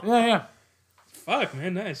 Fuck,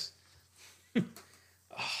 man, nice.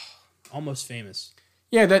 Almost Famous.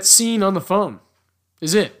 Yeah, that scene on the phone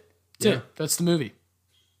is it. That's the movie.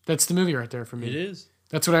 That's the movie right there for me. It is.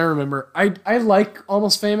 That's what I remember. I like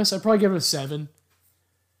Almost Famous. I'd probably give it a 7.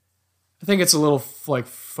 I think it's a little like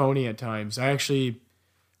phony at times. I actually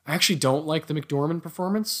don't like the McDormand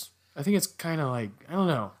performance. I think it's kind of like, I don't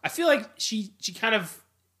know. I feel like she kind of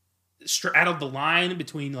straddled the line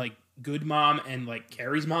between like good mom and like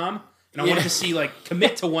Carrie's mom. And I wanted to see like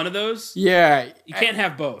commit to one of those. Yeah. You can't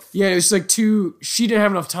have both. Yeah, it was like she didn't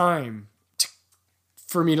have enough time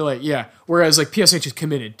for me to like, Whereas like PSH is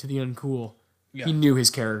committed to the uncool. Yeah. He knew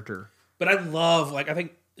his character. But I love, like, I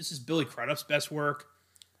think this is Billy Crudup's best work.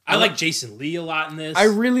 I like Jason Lee a lot in this. I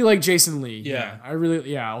really like Jason Lee. Yeah.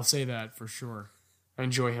 I'll say that for sure. I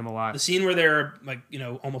enjoy him a lot. The scene where they're like,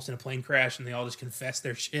 almost in a plane crash and they all just confess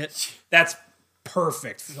their shit. That's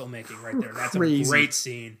perfect filmmaking right there. That's a great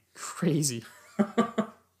scene. Crazy.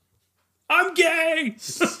 I'm gay.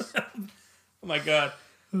 Oh my God.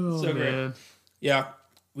 Oh, so man. great. Yeah.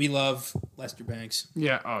 We love Lester Banks.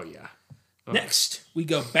 Yeah. Oh, yeah. Oh. Next, we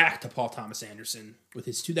go back to Paul Thomas Anderson with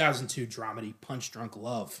his 2002 dramedy Punch Drunk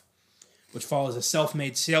Love, which follows a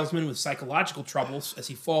self-made salesman with psychological troubles as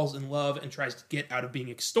he falls in love and tries to get out of being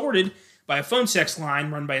extorted by a phone sex line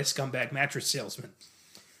run by a scumbag mattress salesman.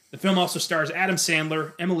 The film also stars Adam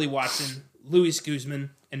Sandler, Emily Watson, Luis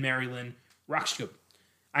Guzman, and Mary Lynn Rockschub.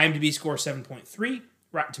 IMDb score 7.3,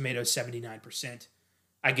 Rotten Tomatoes 79%.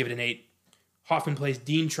 I give it an 8. Hoffman plays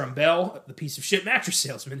Dean Trumbell, the piece of shit mattress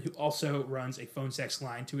salesman who also runs a phone sex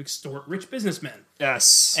line to extort rich businessmen.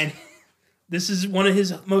 Yes. And this is one of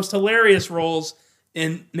his most hilarious roles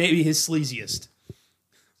and maybe his sleaziest.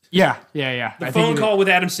 Yeah. The phone call with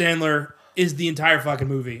Adam Sandler is the entire fucking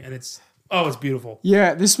movie, and it's beautiful.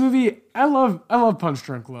 Yeah, this movie, I love Punch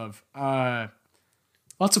Drunk Love.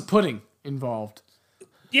 Lots of pudding involved.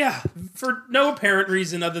 Yeah, for no apparent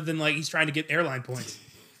reason other than like he's trying to get airline points.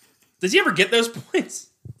 Does he ever get those points?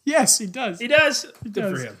 Yes, he does. He does. Good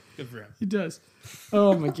for him. He does.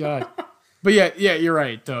 Oh my God. But yeah, you're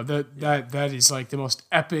right though. That is like the most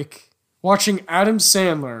epic. Watching Adam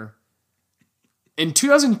Sandler in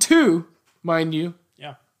 2002, mind you.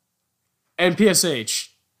 Yeah. And PSH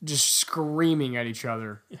just screaming at each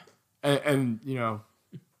other. Yeah. And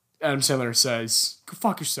Adam Sandler says, "Go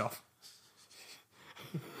fuck yourself."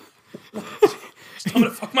 I'm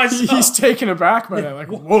gonna fuck myself. He's taken aback by that. Like,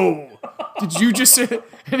 whoa. Did you just say it?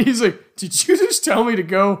 And he's like, did you just tell me to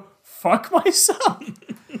go fuck myself?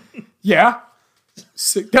 Yeah.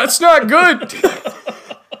 That's not good.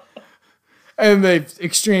 And they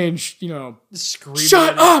exchange,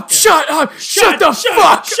 shut up, shut up, shut the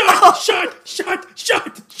fuck up.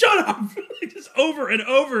 Shut up. Just over and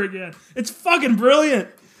over again. It's fucking brilliant.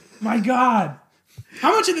 My God.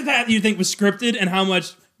 How much of that do you think was scripted and how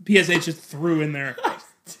much PSH just threw in there?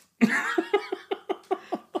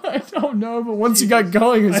 I don't know, but once he got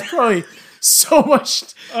going, it was probably so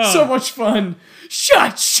much fun.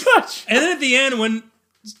 Shut. And then at the end, when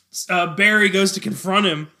Barry goes to confront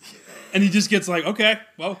him, and he just gets like, okay,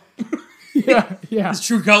 well. Yeah. His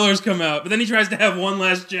true colors come out. But then he tries to have one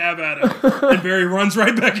last jab at him. And Barry runs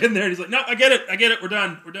right back in there. And he's like, no, I get it. We're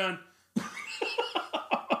done.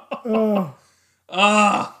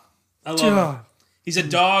 I love him. He's a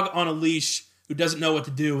dog on a leash who doesn't know what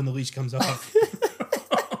to do when the leash comes off.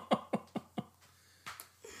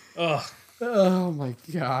 Oh my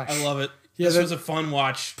gosh. I love it. Yeah, this was a fun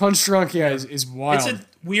watch. Punch Drunk, is wild. It's a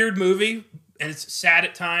weird movie, and it's sad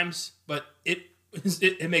at times, but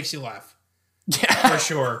it makes you laugh. Yeah. For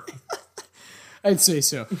sure. I'd say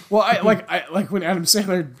so. Well, I like when Adam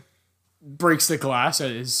Sandler breaks the glass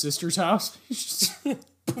at his sister's house.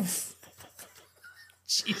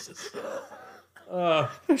 Jesus.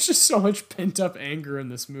 There's just so much pent-up anger in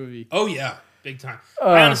this movie. Oh, yeah. Big time.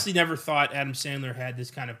 I honestly never thought Adam Sandler had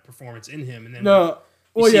this kind of performance in him. And then you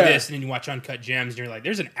see this, and then you watch Uncut Gems, and you're like,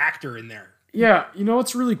 there's an actor in there. Yeah. You know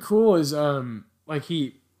what's really cool is,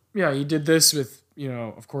 he did this with,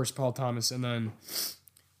 of course, Paul Thomas, and then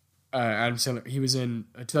Adam Sandler. He was in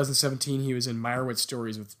 2017, he was in Meyerowitz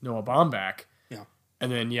Stories with Noah Baumbach. Yeah.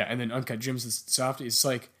 And then Uncut Gems and Softy. It's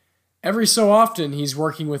like, every so often, he's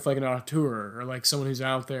working with like an auteur or like someone who's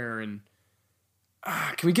out there, and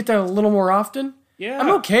can we get that a little more often? Yeah.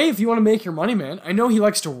 I'm okay if you want to make your money, man. I know he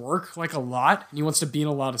likes to work like a lot, and he wants to be in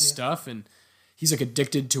a lot of stuff, and he's like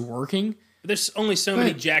addicted to working. But there's only so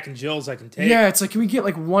many Jack and Jills I can take. Yeah, it's like, can we get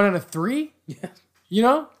like 1 out of 3?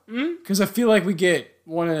 Yeah. Because I feel like we get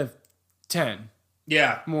 1 out of 10.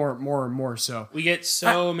 Yeah. More so. We get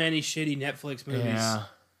so many shitty Netflix movies.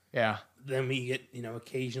 Yeah. Then we get,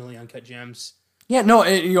 occasionally Uncut Gems. Yeah, no,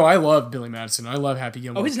 I love Billy Madison. I love Happy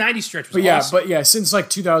Gilmore. Oh, his 90s stretch was awesome. But since like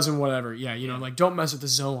 2000 whatever, like Don't Mess with the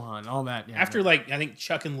Zohan, all that. Yeah, After I think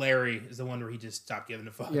Chuck and Larry is the one where he just stopped giving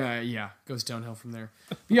a fuck. Yeah, goes downhill from there.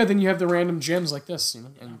 But yeah, then you have the random gems like this,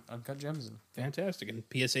 and Uncut Gems. Fantastic, and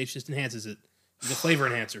PSH just enhances it. He's a flavor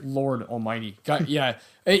enhancer. Lord Almighty. God, yeah.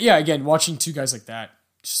 Again, watching two guys like that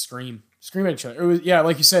just scream at each other. It was,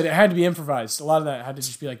 like you said, it had to be improvised. A lot of that had to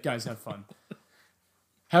just be like, guys, have fun.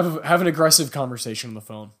 Have an aggressive conversation on the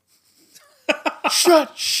phone.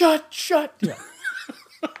 Shut. Yeah.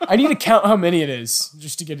 I need to count how many it is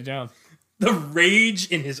just to get it down. The rage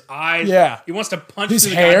in his eyes. Yeah. He wants to punch His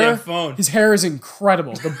through the hair, goddamn phone. his hair is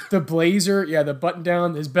incredible. The blazer, the button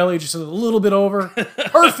down, his belly just a little bit over.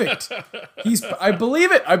 Perfect. I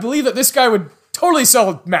believe it. I believe that this guy would totally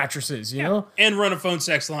sell mattresses, you know? And run a phone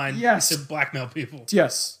sex line Yes. to blackmail people.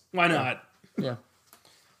 Yes. Why not? Yeah.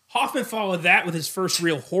 Hoffman followed that with his first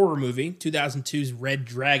real horror movie, 2002's Red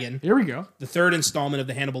Dragon, Here we go. the third installment of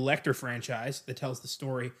the Hannibal Lecter franchise that tells the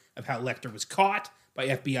story of how Lecter was caught by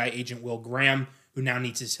FBI agent Will Graham, who now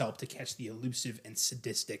needs his help to catch the elusive and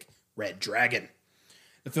sadistic Red Dragon.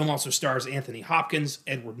 The film also stars Anthony Hopkins,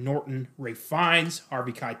 Edward Norton, Ralph Fiennes,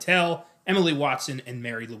 Harvey Keitel, Emily Watson, and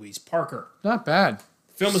Mary Louise Parker. Not bad.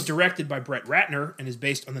 The film was directed by Brett Ratner and is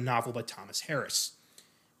based on the novel by Thomas Harris.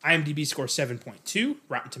 IMDb score 7.2,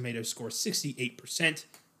 Rotten Tomatoes score 68%.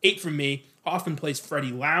 8 from me. Hoffman plays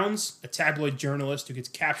Freddie Lowndes, a tabloid journalist who gets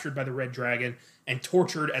captured by the Red Dragon and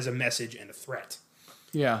tortured as a message and a threat.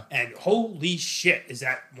 Yeah. And holy shit, is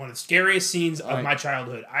that one of the scariest scenes of my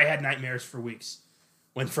childhood. I had nightmares for weeks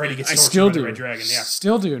when Freddie gets tortured by the Red Dragon. Yeah.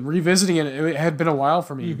 Still do. And revisiting it had been a while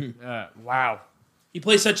for me. Wow. He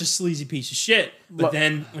plays such a sleazy piece of shit, but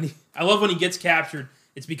then I love when he gets captured,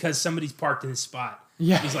 it's because somebody's parked in his spot.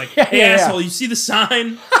 Yeah. He's like, hey, asshole, you see the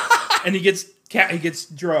sign? And he gets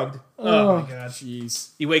drugged. Oh my God. Jeez.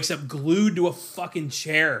 He wakes up glued to a fucking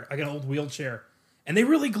chair, like an old wheelchair. And they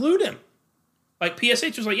really glued him. Like,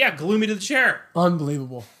 PSH was like, yeah, glue me to the chair.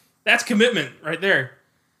 Unbelievable. That's commitment right there.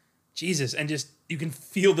 Jesus. And just, you can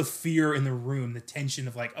feel the fear in the room, the tension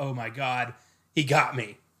of like, oh my God, he got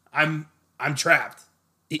me. I'm trapped.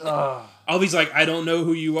 All these like, I don't know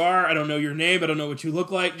who you are. I don't know your name. I don't know what you look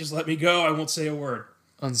like. Just let me go. I won't say a word.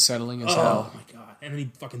 Unsettling as hell. Oh my God. And then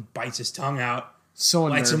he fucking bites his tongue out. So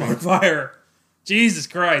Lights unnerving. him on fire. Jesus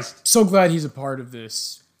Christ. So glad he's a part of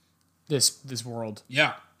this world,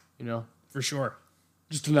 Yeah, you know? for sure.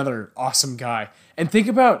 Just another awesome guy. And think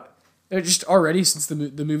about, just already since the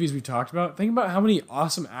movies we talked about, think about how many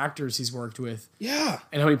awesome actors he's worked with. Yeah.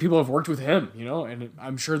 And how many people have worked with him, you know? And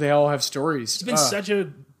I'm sure they all have stories. He's been such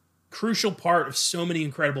a crucial part of so many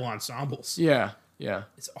incredible ensembles. Yeah.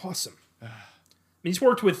 It's awesome. I mean, he's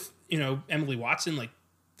worked with, Emily Watson like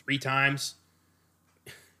 3 times.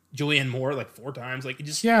 Julianne Moore like 4 times. Like,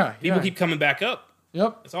 people keep coming back up.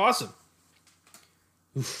 Yep. It's awesome.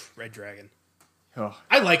 Oof, Red Dragon. Oh.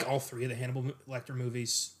 I like all 3 of the Hannibal Lecter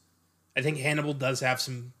movies. I think Hannibal does have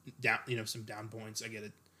some down, some down points. I get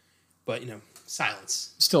it, but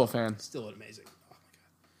silence. Still a fan. Still amazing. Oh my God.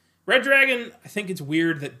 Red Dragon. I think it's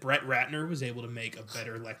weird that Brett Ratner was able to make a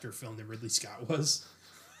better Lecter film than Ridley Scott was.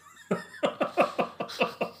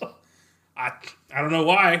 I don't know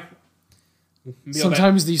why. Maybe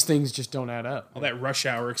Sometimes these things just don't add up. all that Rush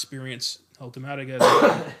Hour experience helped him out, I guess.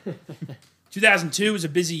 2002 was a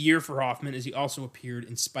busy year for Hoffman as he also appeared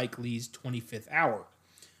in Spike Lee's 25th Hour,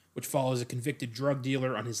 which follows a convicted drug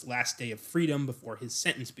dealer on his last day of freedom before his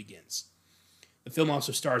sentence begins. The film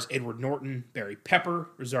also stars Edward Norton, Barry Pepper,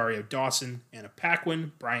 Rosario Dawson, Anna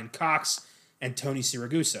Paquin, Brian Cox, and Tony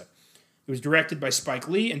Siragusa. It was directed by Spike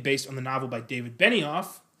Lee and based on the novel by David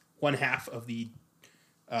Benioff, one half of the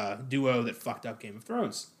duo that fucked up Game of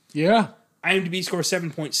Thrones. Yeah. IMDb score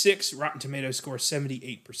 7.6, Rotten Tomatoes score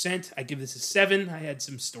 78%. I give this a 7. I had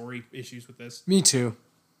some story issues with this. Me too.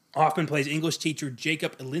 Hoffman plays English teacher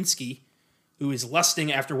Jacob Elinsky, who is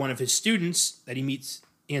lusting after one of his students that he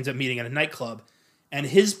ends up meeting at a nightclub. And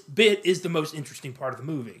his bit is the most interesting part of the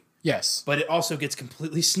movie. Yes. But it also gets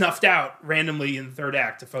completely snuffed out randomly in the third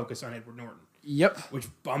act to focus on Edward Norton. Yep. Which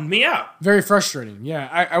bummed me out. Very frustrating. Yeah.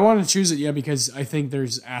 I wanted to choose it, because I think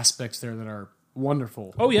there's aspects there that are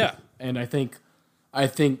wonderful. Oh, yeah. And I think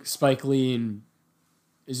Spike Lee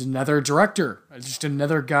is another director, just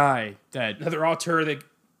another guy that... Another auteur that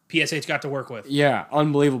PSH got to work with. Yeah,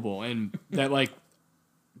 unbelievable. And that,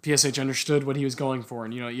 PSH understood what he was going for.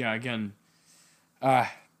 And, again,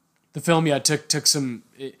 the film, took some...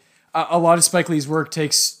 a lot of Spike Lee's work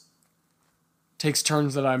takes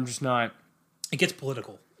turns that I'm just not... It gets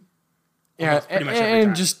political. Yeah, pretty much every time.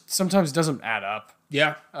 and just sometimes doesn't add up.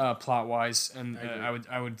 Yeah. Plot wise, and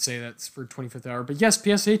I would say that's for 25th Hour. But yes,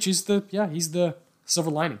 PSH is he's the silver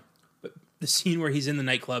lining. But the scene where he's in the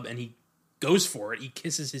nightclub and he goes for it, he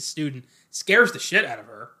kisses his student, scares the shit out of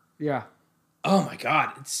her. Yeah. Oh my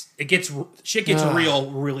God, shit gets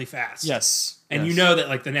real really fast. Yes, and you know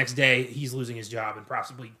that the next day he's losing his job and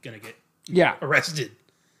possibly gonna get arrested.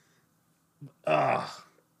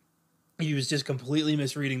 He was just completely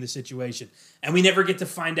misreading the situation. And we never get to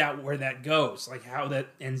find out where that goes, how that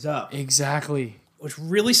ends up. Exactly. Which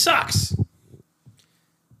really sucks.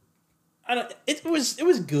 It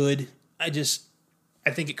was good. I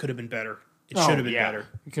think it could have been better. It should have been yeah. better.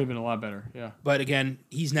 It could have been a lot better, yeah. But again,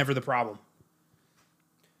 he's never the problem.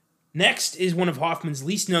 Next is one of Hoffman's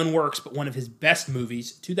least known works, but one of his best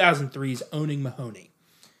movies, 2003's Owning Mahoney.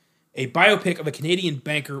 A biopic of a Canadian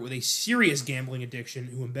banker with a serious gambling addiction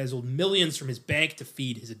who embezzled millions from his bank to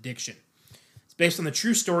feed his addiction. It's based on the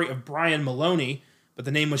true story of Brian Maloney, but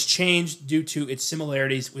the name was changed due to its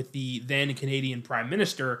similarities with the then Canadian Prime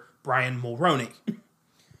Minister, Brian Mulroney.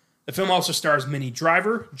 The film also stars Minnie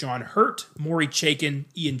Driver, John Hurt, Maury Chaykin,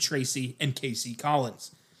 Ian Tracy, and Casey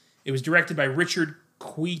Collins. It was directed by Richard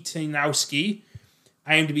Kwiatkowski.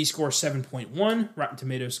 IMDb score 7.1, Rotten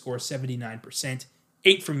Tomatoes score 79%.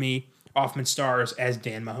 8 from me. Hoffman stars as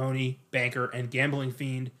Dan Mahoney, banker and gambling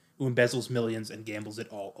fiend who embezzles millions and gambles it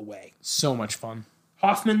all away. So much fun.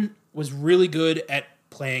 Hoffman was really good at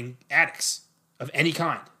playing addicts of any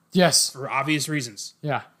kind. Yes. For obvious reasons.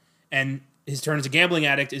 Yeah. And his turn as a gambling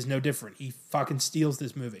addict is no different. He fucking steals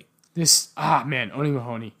this movie. Owning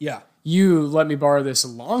Mahoney. Yeah. You let me borrow this a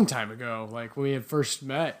long time ago, like when we had first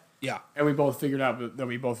met. Yeah. And we both figured out that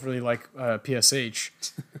we both really like PSH.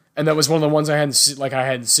 And that was one of the ones I hadn't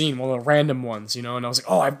seen, one of the random ones, you know. And I was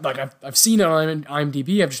like, I've seen it on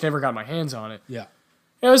IMDb. I've just never got my hands on it. Yeah.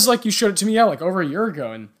 And it was like you showed it to me, like over a year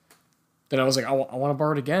ago, and then I was like, I want to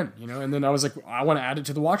borrow it again, you know. And then I was like, I want to add it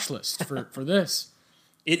to the watch list for this.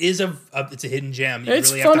 It is it's a hidden gem. You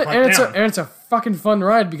It's really fun, have to hunt down. and it's a fucking fun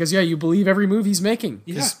ride because you believe every move he's making.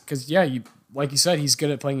 Yeah. Because like you said, he's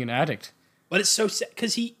good at playing an addict. But it's so sad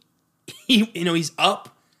because he he's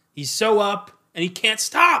up, he's so up, and he can't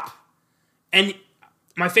stop. And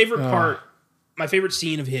my favorite part, my favorite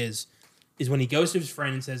scene of his is when he goes to his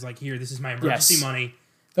friend and says, like, here, this is my emergency money.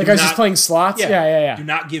 That guy's just playing slots? Yeah. Do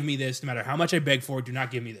not give me this, no matter how much I beg for it, do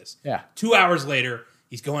not give me this. Yeah. 2 hours later,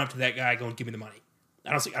 he's going up to that guy going, give me the money.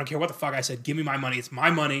 I don't care what the fuck I said, give me my money, it's my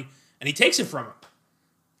money. And he takes it from him.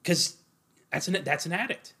 Because that's an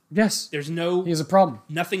addict. Yes. He has a problem.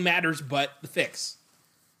 Nothing matters but the fix.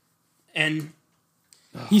 And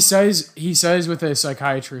he says with a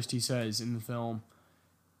psychiatrist, he says in the film,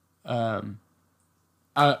 on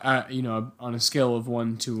a scale of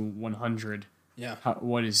 1 to 100, yeah, how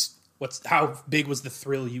big was the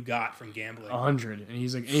thrill you got from gambling? 100. And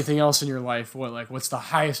he's like, anything else in your life? What's the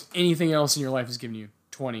highest anything else in your life has given you?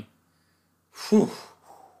 20. Whew.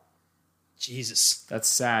 Jesus, that's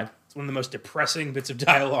sad. It's one of the most depressing bits of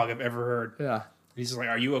dialogue I've ever heard. Yeah. He's just like,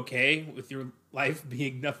 are you okay with your life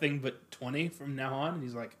being nothing but 20 from now on? And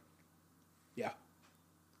he's like, yeah.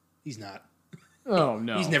 He's not. Oh,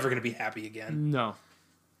 no. He's never going to be happy again. No.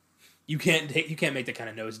 You can't make that kind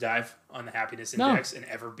of nosedive on the happiness index and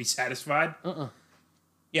ever be satisfied.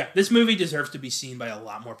 Yeah, this movie deserves to be seen by a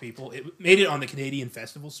lot more people. It made it on the Canadian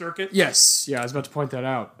festival circuit. Yes. Yeah, I was about to point that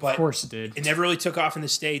out. Of course it did. It never really took off in the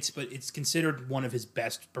States, but it's considered one of his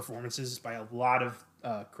best performances by a lot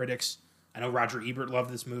of critics. I know Roger Ebert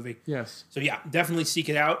loved this movie. Yes. So yeah, definitely seek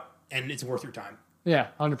it out, and it's worth your time. Yeah,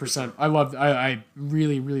 100%. I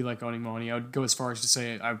really, really like Owning Mahoney. I would go as far as to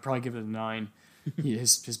say I would probably give it a 9.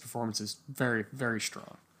 His performance is very, very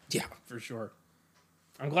strong. Yeah, for sure.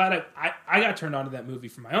 I'm glad I got turned on to that movie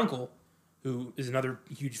from my uncle, who is another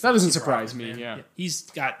huge fan. That doesn't surprise me, yeah. He's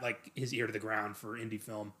got like his ear to the ground for indie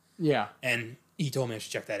film. Yeah. And he told me I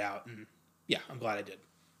should check that out, and yeah, I'm glad I did.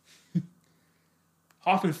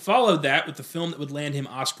 Hoffman followed that with the film that would land him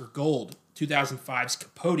Oscar Gold, 2005's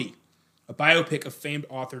Capote, a biopic of famed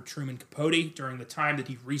author Truman Capote during the time that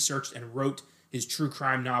he researched and wrote his true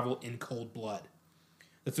crime novel In Cold Blood.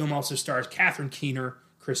 The film also stars Catherine Keener,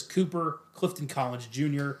 Chris Cooper, Clifton Collins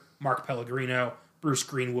Jr., Mark Pellegrino, Bruce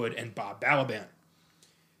Greenwood, and Bob Balaban.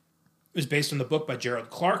 It was based on the book by Gerald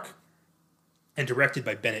Clark and directed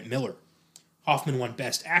by Bennett Miller. Hoffman won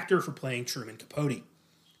Best Actor for playing Truman Capote.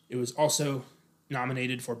 It was also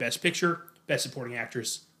nominated for Best Picture, Best Supporting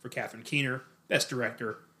Actress for Catherine Keener, Best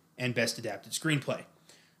Director, and Best Adapted Screenplay.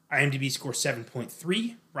 IMDb score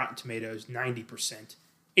 7.3, Rotten Tomatoes 90%,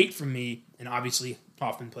 8 from me, and obviously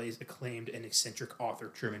Hoffman plays acclaimed and eccentric author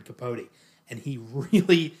Truman Capote. And he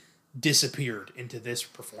really disappeared into this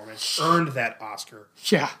performance, earned that Oscar.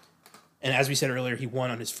 Yeah. And as we said earlier, he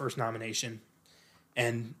won on his first nomination.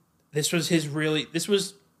 And this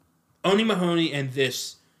was Owning Mahoney, and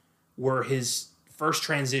this were his first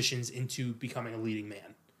transitions into becoming a leading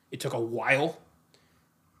man. It took a while.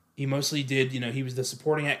 He mostly did, he was the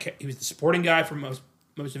supporting guy for most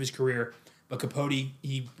of his career, but Capote,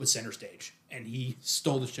 he was center stage, and he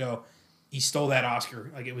stole the show. He stole that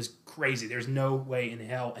Oscar. Like, it was crazy. There's no way in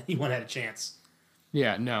hell anyone had a chance.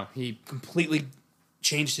 Yeah, no, he completely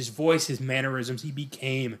changed his voice, his mannerisms. He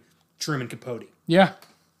became Truman Capote. Yeah.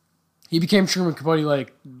 He became Truman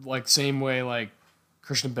Capote like same way like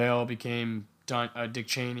Christian Bale became Dick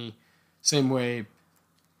Cheney. Same way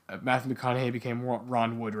Matthew McConaughey became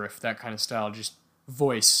Ron Woodruff. That kind of style, just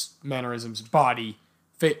voice, mannerisms, body,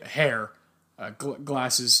 hair,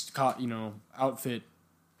 glasses, outfit.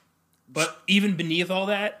 But even beneath all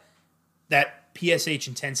that, that PSH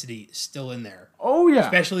intensity is still in there. Oh yeah,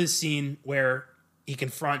 especially the scene where he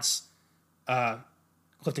confronts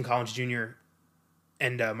Clifton Collins Jr.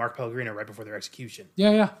 and Mark Pellegrino right before their execution.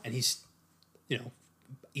 Yeah. And he's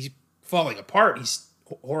falling apart. He's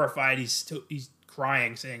horrified. He's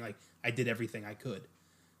crying, saying like, "I did everything I could,"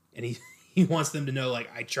 and he wants them to know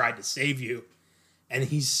like, "I tried to save you." And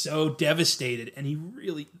he's so devastated, and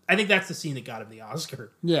I think that's the scene that got him the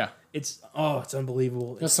Oscar. Yeah. It's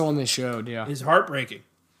unbelievable. That's the one they showed, yeah. It's heartbreaking.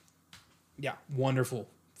 Yeah, wonderful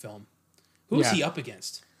film. Who was he up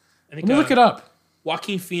against? I think, Let me look it up.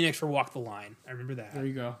 Joaquin Phoenix for Walk the Line. I remember that. There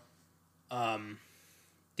you go.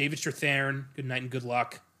 David Strathairn, Good Night and Good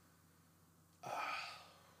Luck.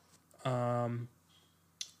 That's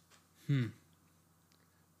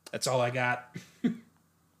all I got.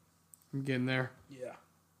 I'm getting there. Yeah.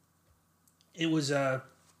 It was a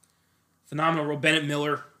phenomenal role. Bennett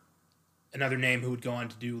Miller, another name who would go on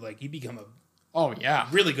to do, he'd become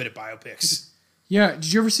really good at biopics. Yeah,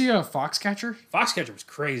 did you ever see Foxcatcher? Foxcatcher was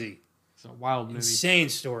crazy. It's a wild movie. Insane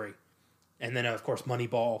story. And then, of course,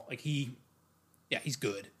 Moneyball. He's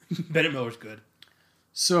good. Bennett Miller's good.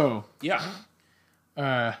 So. Yeah.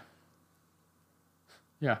 Yeah.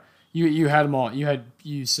 You had them all.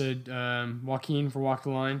 You said Joaquin for Walk the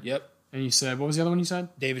Line. Yep. And you said, what was the other one you said?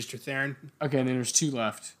 David Strathairn. Okay, and then there's two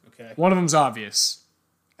left. Okay. One of them's obvious.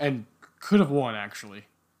 And could have won, actually.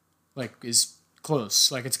 Is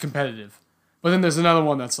close. It's competitive. But then there's another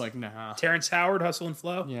one that's nah. Terrence Howard, Hustle and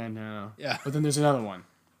Flow. Yeah, no. Yeah. But then there's another one.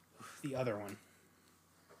 The other one.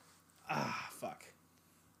 Fuck.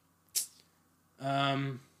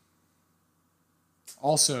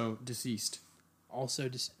 Also deceased.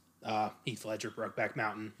 Heath Ledger, Brokeback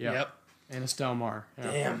Mountain. Yeah. Yep. Annis Del Mar.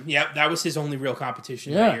 Yeah. Damn. Yep. That was his only real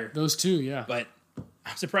competition that year. Those two. Yeah. But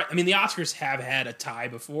I'm surprised. I mean, the Oscars have had a tie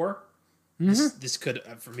before. Mm-hmm. This could,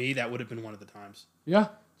 for me, that would have been one of the times. Yeah.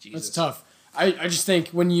 Jesus. That's tough. I just think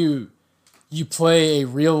when you play a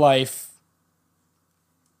real life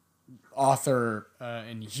author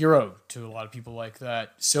and hero to a lot of people like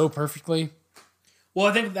that so perfectly. Well,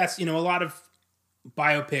 I think that's, a lot of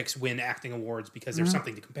biopics win acting awards because there's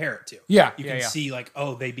something to compare it to. Yeah. You can see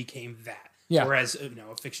they became that. Yeah. Whereas, a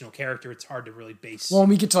fictional character, it's hard to really base. Well, and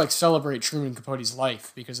we get to celebrate Truman Capote's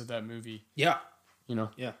life because of that movie. Yeah.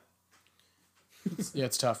 Yeah.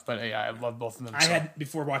 It's tough, but I love both of them.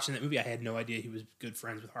 Before watching that movie, I had no idea he was good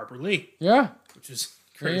friends with Harper Lee. Yeah. Which is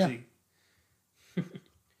crazy. Yeah.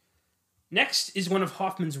 Next is one of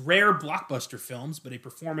Hoffman's rare blockbuster films, but a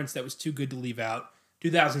performance that was too good to leave out.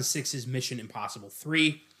 2006's Mission Impossible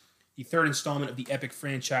 3, the third installment of the epic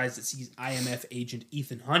franchise that sees IMF agent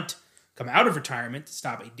Ethan Hunt come out of retirement to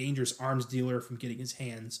stop a dangerous arms dealer from getting his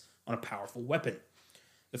hands on a powerful weapon.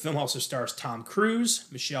 The film also stars Tom Cruise,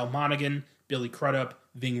 Michelle Monaghan, Billy Crudup,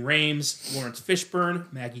 Ving Rhames, Lawrence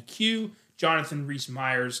Fishburne, Maggie Q, Jonathan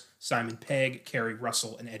Rhys-Meyers, Simon Pegg, Kerry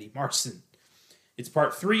Russell, and Eddie Marsan. It's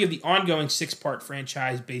part 3 of the ongoing 6-part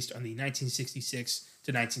franchise based on the 1966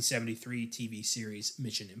 to 1973 TV series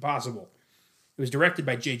Mission Impossible. It was directed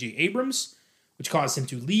by J.J. Abrams, which caused him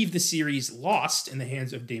to leave the series Lost in the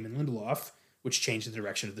hands of Damon Lindelof, which changed the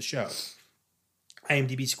direction of the show.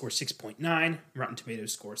 IMDb score 6.9, Rotten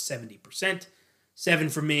Tomatoes score 70%. 7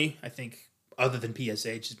 for me. I think, other than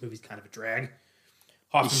PSH, this movie's kind of a drag.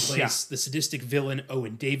 Hoffman plays the sadistic villain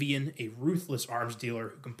Owen Davian, a ruthless arms dealer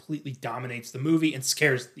who completely dominates the movie and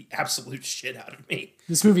scares the absolute shit out of me.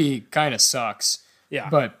 This movie kind of sucks. Yeah.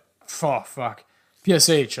 But, fuck.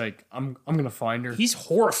 PSH, I'm going to find her. He's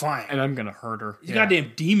horrifying. And I'm going to hurt her. He's a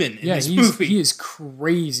goddamn demon in this movie. He is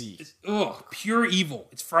crazy. It's, pure evil.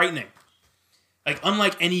 It's frightening.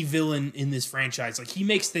 Unlike any villain in this franchise, he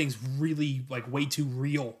makes things really, way too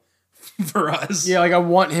real for us. Yeah, I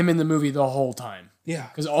want him in the movie the whole time. Yeah.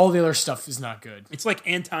 Because all the other stuff is not good. It's like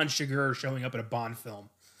Anton Chigurh showing up in a Bond film.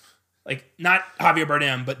 Not Javier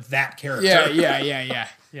Bardem, but that character. Yeah.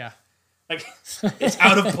 It's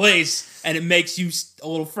out of place, and it makes you a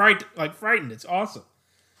little frightened. It's awesome.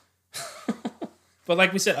 But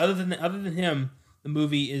like we said, other than him, the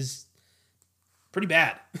movie is pretty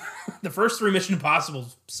bad. The first 3 Mission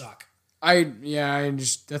Impossibles suck.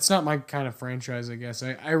 That's not my kind of franchise, I guess.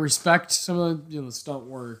 I respect some of the stunt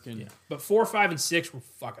work but 4, 5, and 6 were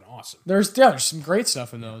fucking awesome. There's some great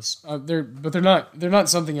stuff in those. They're not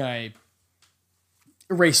something I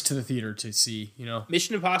raced to the theater to see,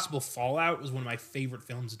 Mission Impossible Fallout was one of my favorite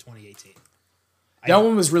films of 2018. That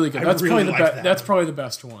one was really good. I That's really probably liked that That's one. probably the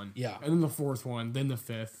best one. Yeah. And then the fourth one, then the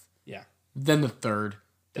fifth, Yeah. then the third,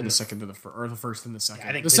 then the second to the first, or the first and the second.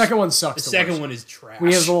 I think the second one sucks. The second one is trash.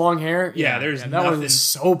 When he has the long hair. Yeah, there's that nothing. one is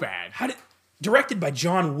so bad. Directed by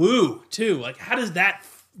John Woo, too. Like, how does that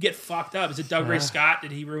get fucked up? Is it Doug Ray Scott?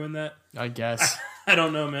 Did he ruin that? I guess. I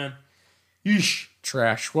don't know, man. Yeesh.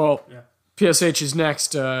 Trash. Well, Yeah. PSH's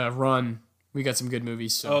next run, we got some good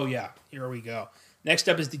movies. So. Oh, yeah. Here we go. Next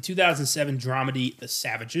up is the 2007 dramedy The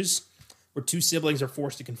Savages, where two siblings are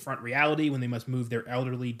forced to confront reality when they must move their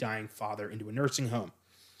elderly, dying father into a nursing home.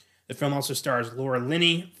 The film also stars Laura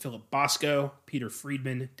Linney, Philip Bosco, Peter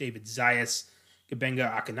Friedman, David Zayas,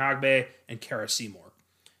 Gabenga Akinagbe, and Kara Seymour.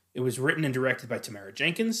 It was written and directed by Tamara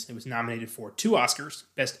Jenkins. It was nominated for 2 Oscars,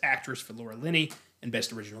 Best Actress for Laura Linney and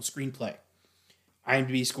Best Original Screenplay.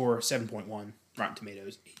 IMDb score 7.1, Rotten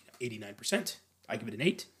Tomatoes 89%. I give it an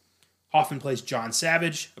 8. Hoffman plays John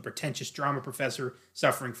Savage, a pretentious drama professor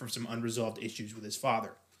suffering from some unresolved issues with his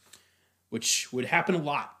father, which would happen a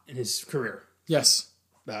lot in his career. Yes.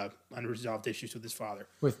 Unresolved issues with his father.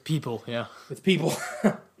 With people, yeah. With people.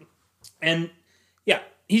 And, yeah,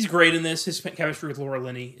 he's great in this. His chemistry with Laura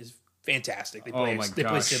Linney is fantastic. They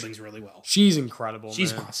play siblings really well. She's incredible,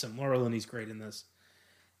 She's awesome. Laura Linney's great in this.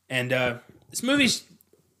 And this movie's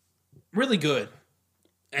really good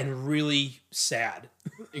and really sad.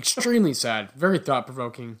 Extremely sad. Very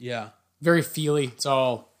thought-provoking. Yeah. Very feely. It's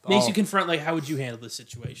all... Makes you confront, like, how would you handle this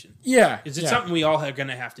situation? Yeah. Is it something we all are going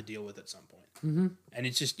to have to deal with at some point? Mm-hmm. And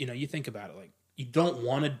it's just, you think about it, like, you don't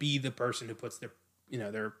want to be the person who puts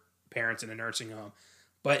their parents in a nursing home.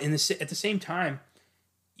 But at the same time,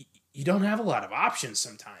 you don't have a lot of options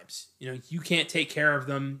sometimes. You can't take care of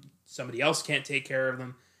them. Somebody else can't take care of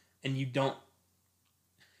them. And you don't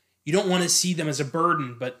want to see them as a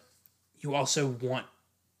burden, but you still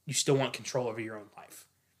want control over your own life.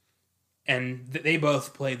 And they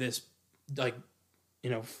both play this, like,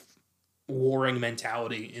 warring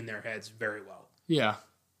mentality in their heads very well. Yeah.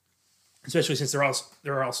 Especially since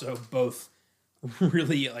they're also both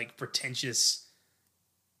really, like, pretentious,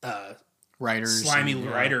 writers, slimy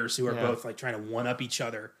writers who are both, like, trying to one up each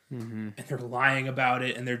other, and they're lying about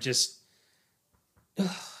it, and they're just like,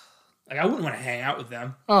 I wouldn't want to hang out with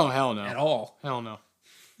them. Oh, hell no. At all. Hell no.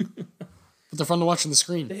 But they're fun to watch on the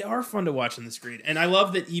screen. They are fun to watch on the screen. And I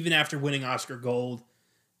love that even after winning Oscar Gold,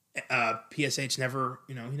 PSH never,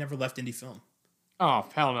 he never left indie film. Oh,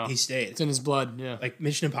 hell no. He stayed. It's in his blood, yeah. Like,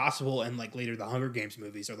 Mission Impossible and, like, later the Hunger Games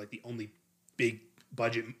movies are, like, the only big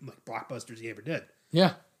budget, like, blockbusters he ever did.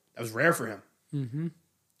 Yeah. That was rare for him. Mm-hmm.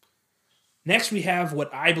 Next, we have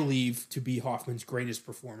what I believe to be Hoffman's greatest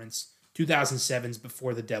performance, 2007's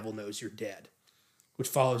Before the Devil Knows You're Dead, which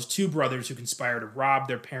follows 2 brothers who conspire to rob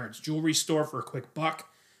their parents' jewelry store for a quick buck,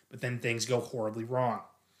 but then things go horribly wrong.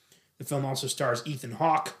 The film also stars Ethan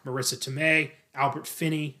Hawke, Marissa Tomei, Albert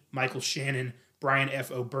Finney, Michael Shannon, Brian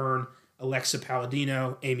F. O'Byrne, Alexa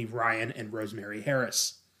Palladino, Amy Ryan, and Rosemary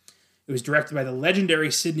Harris. It was directed by the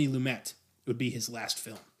legendary Sidney Lumet. It would be his last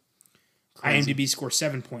film. Crazy. IMDb score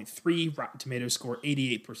 7.3, Rotten Tomatoes score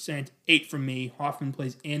 88%, 8 from me. Hoffman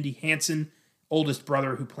plays Andy Hansen, oldest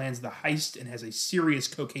brother who plans the heist and has a serious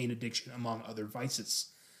cocaine addiction among other vices.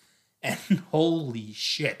 And holy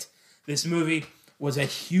shit, this movie was a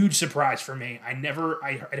huge surprise for me. I'd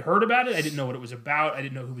heard about it, I didn't know what it was about, I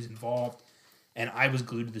didn't know who was involved, and I was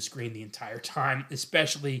glued to the screen the entire time,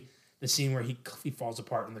 especially the scene where he falls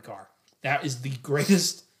apart in the car. That is the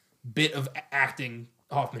greatest bit of acting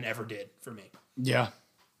Hoffman ever did for me. Yeah.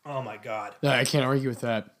 Oh my god. I can't argue with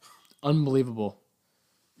that. Unbelievable.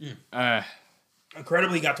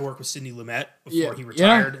 Incredibly, got to work with Sidney Lumet before he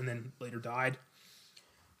retired and then later died.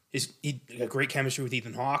 He got great chemistry with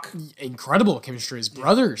Ethan Hawke. Incredible chemistry. His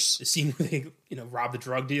brothers. The scene where they rob the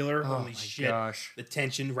drug dealer. Oh Holy shit. Gosh. The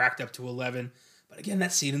tension racked up to 11. But again,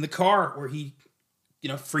 that scene in the car where he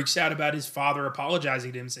freaks out about his father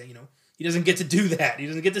apologizing to him, saying, he doesn't get to do that. He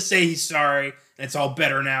doesn't get to say he's sorry and it's all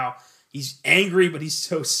better now. He's angry, but he's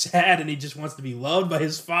so sad and he just wants to be loved by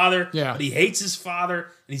his father. Yeah. But he hates his father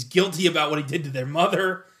and he's guilty about what he did to their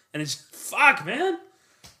mother. And it's fuck, man.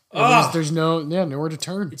 There's nowhere to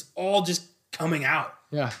turn. It's all just coming out.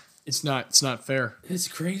 Yeah. It's not fair. It's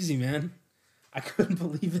crazy, man. I couldn't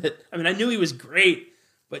believe it. I mean, I knew he was great,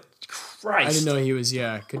 but Christ. I didn't know he was,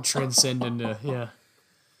 could transcend into,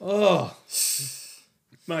 Oh.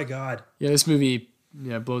 My God. Yeah, this movie,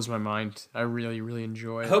 blows my mind. I really, really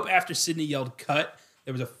enjoy it. I hope after Sidney yelled cut,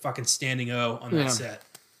 there was a fucking standing O on that set.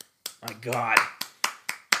 My God.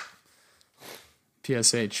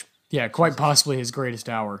 PSH. Yeah, quite possibly his greatest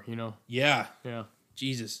hour, Yeah. Yeah.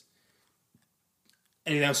 Jesus.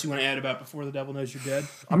 Anything else you want to add about Before the Devil Knows You're Dead?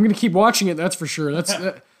 I'm gonna keep watching it. That's for sure.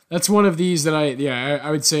 That's one of these that I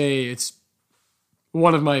would say it's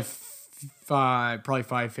one of my probably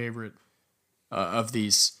five favorite of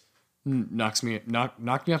these. Knocked me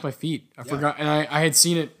off my feet. I forgot, and I had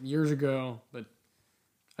seen it years ago, but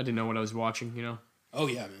I didn't know what I was watching. Oh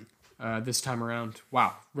yeah, man. This time around,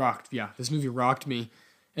 wow, rocked. Yeah, this movie rocked me,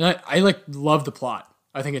 and I like love the plot.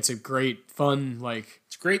 I think it's a great, fun, like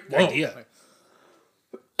it's a great idea.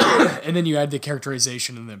 And then you add the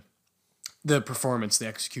characterization and the performance, the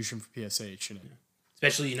execution for PSH, and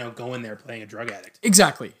especially going there playing a drug addict.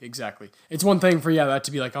 Exactly. It's one thing for that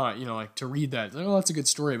to be like, like to read that, like, oh, that's a good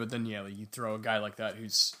story, but then like, you throw a guy like that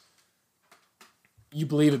who's you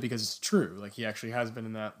believe it because it's true, like he actually has been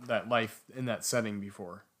in that life in that setting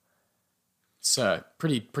before. It's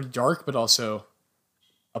pretty dark, but also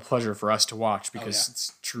a pleasure for us to watch because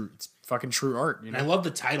it's true. It's fucking true art. And I love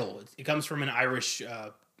the title. It comes from an Irish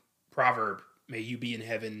proverb: "May you be in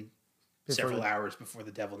heaven several hours before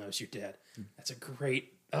the devil knows you're dead." That's a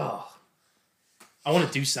great. Oh, I want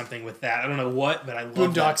to do something with that. I don't know what, but I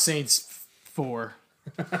love Boondock Saints 4.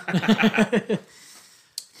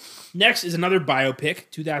 Next is another biopic,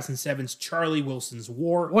 2007's Charlie Wilson's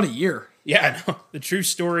War. What a year. Yeah, I know. The true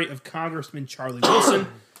story of Congressman Charlie Wilson,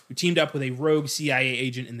 who teamed up with a rogue CIA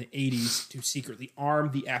agent in the 80s to secretly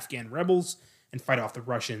arm the Afghan rebels and fight off the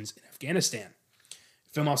Russians in Afghanistan.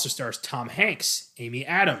 The film also stars Tom Hanks, Amy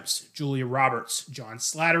Adams, Julia Roberts, John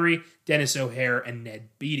Slattery, Dennis O'Hare, and Ned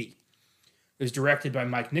Beatty. It was directed by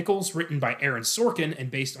Mike Nichols, written by Aaron Sorkin, and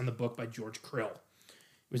based on the book by George Krill.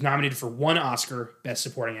 It was nominated for 1 Oscar, Best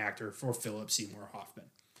Supporting Actor, for Philip Seymour Hoffman.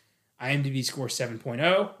 IMDb score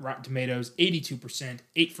 7.0, Rotten Tomatoes 82%,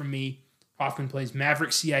 8 from me. Hoffman plays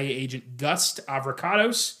maverick CIA agent Gust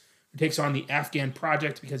Avracados, who takes on the Afghan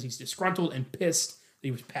project because he's disgruntled and pissed that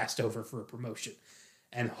he was passed over for a promotion.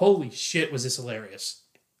 And holy shit, was this hilarious.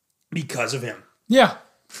 Because of him. Yeah.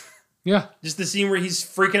 Yeah. Just the scene where he's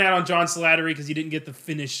freaking out on John Slattery because he didn't get the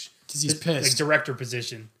Finnish because he's pissed. Director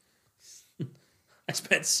position. I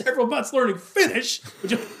spent several months learning Finnish,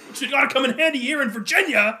 which got to come in handy here in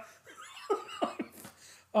Virginia.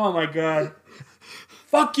 Oh my god.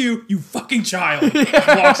 Fuck you, you fucking child.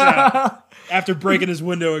 Walks out after breaking his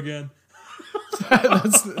window again.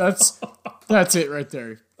 That's it right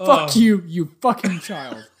there. Fuck you, you fucking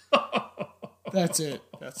child. That's it.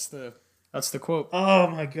 That's the quote. Oh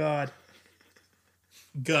my god.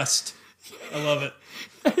 Gust. I love it.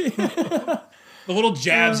 The little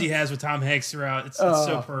jabs he has with Tom Hanks throughout. It's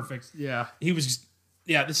so perfect. Yeah.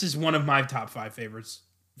 This is one of my top 5 favorite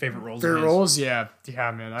roles. Favorite roles? Yeah. Yeah,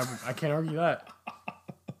 man. I can't argue that.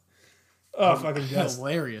 Fucking Gust.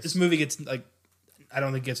 Hilarious. This movie gets, I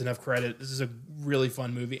don't think gets enough credit. This is a really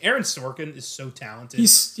fun movie. Aaron Sorkin is so talented.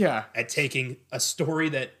 At taking a story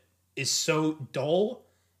that is so dull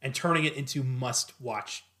and turning it into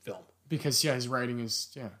must-watch film. Because, his writing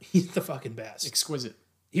is, he's the fucking best. Exquisite.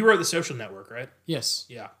 He wrote The Social Network, right? Yes.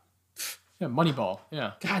 Yeah. Yeah, Moneyball.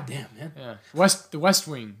 Yeah. God damn, man. Yeah. The West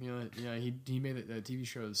Wing. He made it. The TV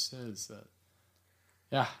shows says that.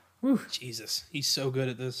 Yeah. Whew. Jesus, he's so good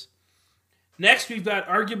at this. Next, we've got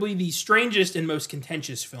arguably the strangest and most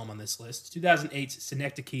contentious film on this list, 2008's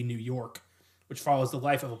Synecdoche, New York, which follows the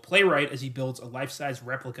life of a playwright as he builds a life-size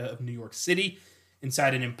replica of New York City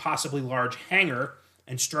inside an impossibly large hangar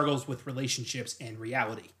and struggles with relationships and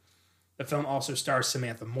reality. The film also stars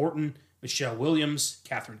Samantha Morton, Michelle Williams,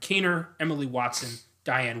 Catherine Keener, Emily Watson,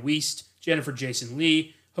 Diane Wiest, Jennifer Jason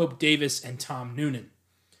Leigh, Hope Davis, and Tom Noonan.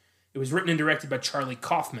 It was written and directed by Charlie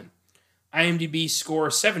Kaufman. IMDb score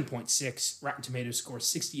 7.6, Rotten Tomatoes score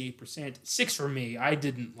 68%, 6 for me. I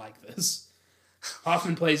didn't like this.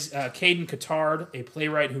 Hoffman plays Caden Cotard, a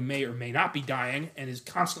playwright who may or may not be dying and is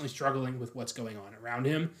constantly struggling with what's going on around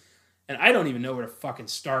him. And I don't even know where to fucking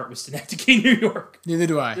start with Synecdoche, New York. Neither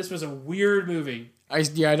do I. This was a weird movie. I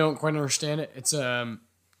don't quite understand it. It's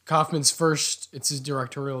Kaufman's it's his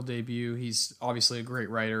directorial debut. He's obviously a great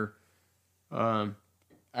writer.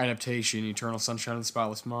 Adaptation, Eternal Sunshine of the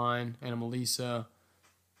Spotless Mind, Anomalisa,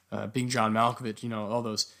 Being John Malkovich, all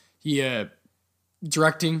those.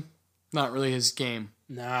 Directing, not really his game.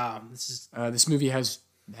 Nah, this movie has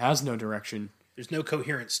no direction. There's no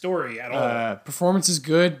coherent story at all. Performance is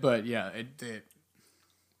good, but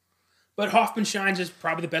But Hoffman shines as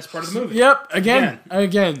probably the best part of the movie. Yep. Again.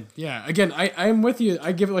 I'm with you.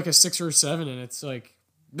 I give it like a 6 or a 7, and it's like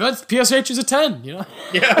that's PSH is a 10.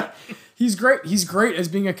 Yeah. He's great. He's great as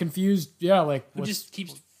being a confused. Who just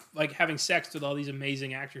keeps having sex with all these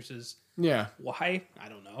amazing actresses. Yeah. Why? I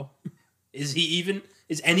don't know. Is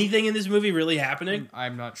anything in this movie really happening?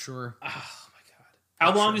 I'm not sure. Oh my god.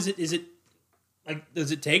 How long is it? Is it Like,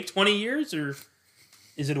 does it take 20 years or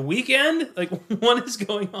is it a weekend? Like, what is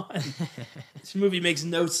going on? This movie makes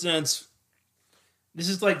no sense. This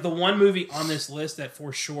is like the one movie on this list that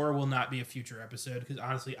for sure will not be a future episode because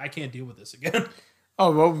honestly, I can't deal with this again.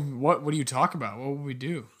 Oh, well, what do you talk about? What would we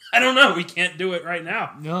do? I don't know. We can't do it right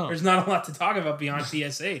now. No. There's not a lot to talk about beyond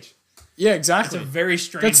PSH. Yeah, exactly. It's a very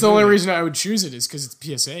strange That's the movie. only reason I would choose it is because it's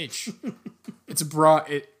PSH.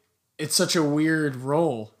 It's such a weird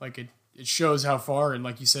role. Like it shows how far, and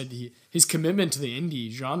like you said, his commitment to the indie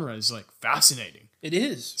genre is like fascinating. It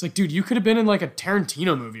is. It's like, dude, you could have been in like a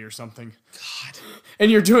Tarantino movie or something. God.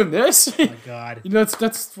 And you're doing this? Oh my God.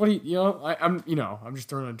 That's what I'm just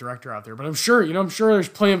throwing a director out there, but I'm sure there's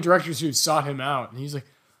plenty of directors who sought him out, and he's like,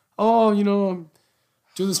 oh, I'm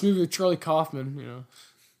doing this movie with Charlie Kaufman,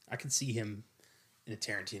 I could see him in a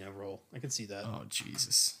Tarantino role. I could see that. Oh,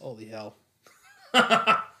 Jesus. Holy hell.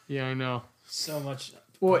 Yeah, I know. So much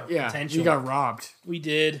potential. We got robbed. We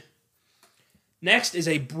did. Next is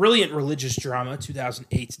a brilliant religious drama,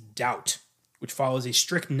 2008's Doubt, which follows a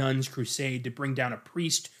strict nun's crusade to bring down a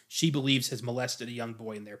priest she believes has molested a young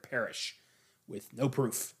boy in their parish, with no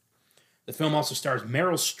proof. The film also stars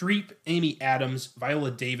Meryl Streep, Amy Adams,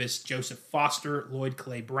 Viola Davis, Joseph Foster, Lloyd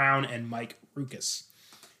Clay Brown, and Mike Rukas.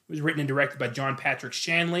 It was written and directed by John Patrick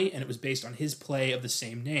Shanley, and it was based on his play of the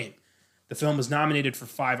same name. The film was nominated for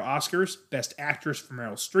 5 Oscars: Best Actress for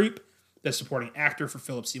Meryl Streep, Best Supporting Actor for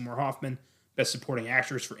Philip Seymour Hoffman, Best Supporting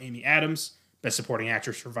Actress for Amy Adams, Best Supporting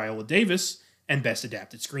Actress for Viola Davis, and Best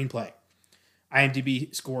Adapted Screenplay.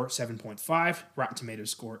 IMDb score 7.5, Rotten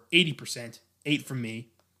Tomatoes score 80%, 8 from me.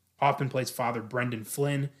 Hoffman plays Father Brendan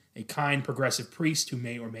Flynn, a kind, progressive priest who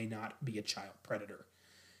may or may not be a child predator.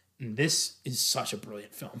 And this is such a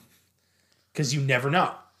brilliant film because you never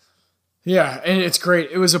know. Yeah, and it's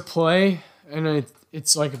great. It was a play, and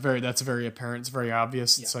it's like that's very apparent. It's very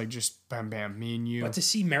obvious. It's like just bam, bam, me and you. But to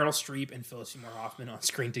see Meryl Streep and Philip Seymour Hoffman on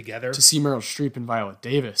screen together, to see Meryl Streep and Viola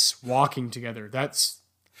Davis walking together, that's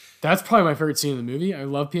probably my favorite scene in the movie. I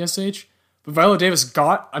love PSH, but Viola Davis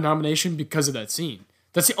got a nomination because of that scene.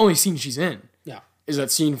 That's the only scene she's in. Yeah, is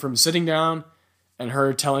that scene from sitting down and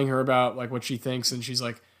her telling her about like what she thinks, and she's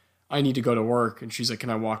like, I need to go to work, and she's like,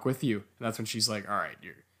 can I walk with you? And that's when she's like, all right,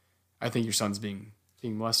 I think your son's being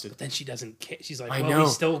molested. But then she doesn't care. She's like, I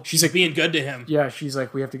well, know. she's like being good to him. Yeah, she's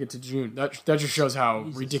like, we have to get to June. That just shows how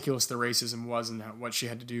ridiculous the racism was and what she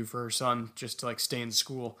had to do for her son just to like stay in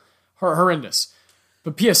school. Horrendous.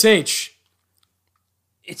 But PSH,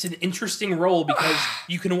 it's an interesting role because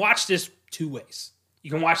you can watch this 2 ways. You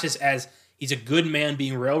can watch this as he's a good man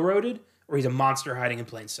being railroaded, or he's a monster hiding in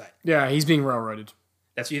plain sight. Yeah, he's being railroaded.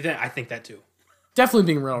 That's what you think? I think that too. Definitely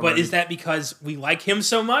being railroaded. But is that because we like him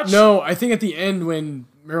so much? No, I think at the end when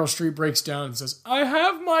Meryl Streep breaks down and says, I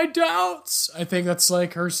have my doubts, I think that's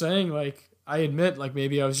like her saying, like, I admit, like,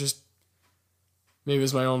 maybe it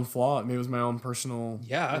was my own flaw. Maybe it was my own personal,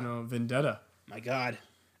 vendetta. My God.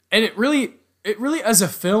 And it really, as a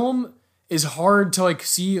film, is hard to, like,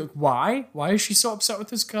 see why. Why is she so upset with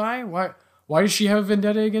this guy? Why does she have a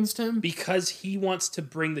vendetta against him? Because he wants to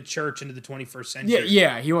bring the church into the 21st century.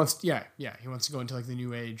 He wants to go into like the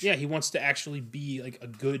new age. Yeah, he wants to actually be like a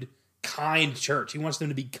good, kind church. He wants them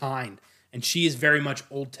to be kind. And she is very much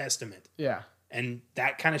Old Testament. Yeah. And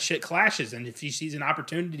that kind of shit clashes. And if she sees an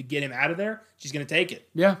opportunity to get him out of there, she's going to take it.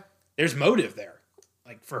 Yeah. There's motive there.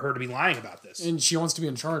 Like for her to be lying about this. And she wants to be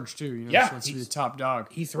in charge too. She wants to be the top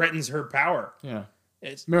dog. He threatens her power. Yeah.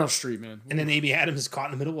 It's Meryl Streep, man. And then Amy Adams is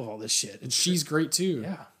caught in the middle of all this shit. And she's great too.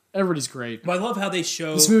 Yeah. Everybody's great. But I love how they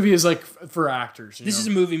show... This movie is like for actors. This is a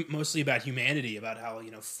movie mostly about humanity, about how,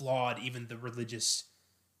 flawed even the religious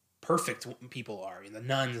perfect people are. The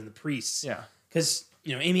nuns and the priests. Yeah. Because,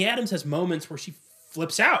 Amy Adams has moments where she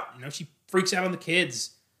flips out. She freaks out on the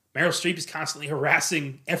kids. Meryl Streep is constantly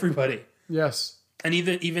harassing everybody. Yes. And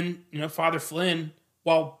even Father Flynn,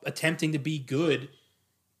 while attempting to be good...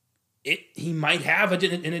 he might have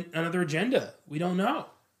another agenda. We don't know.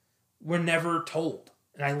 We're never told.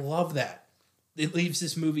 And I love that. It leaves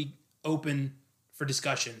this movie open for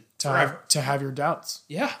discussion. To have your doubts.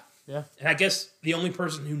 Yeah. Yeah. And I guess the only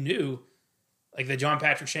person who knew, like that John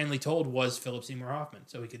Patrick Shanley told, was Philip Seymour Hoffman.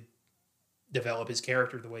 So he could develop his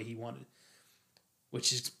character the way he wanted.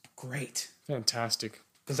 Which is great. Fantastic.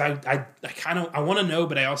 Because I want to know,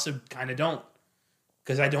 but I also kind of don't.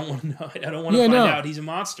 Because I don't want to know. I don't want to find out he's a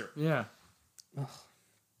monster. Yeah. Ugh.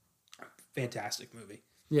 Fantastic movie.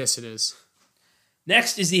 Yes, it is.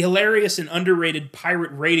 Next is the hilarious and underrated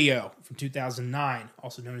Pirate Radio from 2009,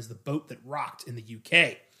 also known as The Boat That Rocked in the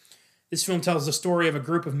UK. This film tells the story of a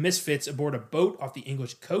group of misfits aboard a boat off the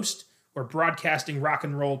English coast who are broadcasting rock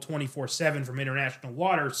and roll 24/7 from international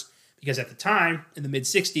waters because at the time, in the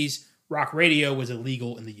mid-60s, rock radio was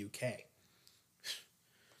illegal in the UK.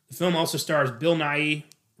 The film also stars Bill Nighy,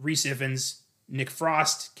 Rhys Ifans, Nick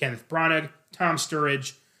Frost, Kenneth Branagh, Tom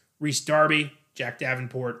Sturridge, Rhys Darby, Jack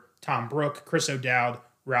Davenport, Tom Brooke, Chris O'Dowd,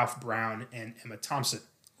 Ralph Brown, and Emma Thompson.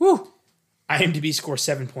 Woo! IMDb score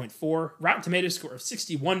 7.4. Rotten Tomatoes score of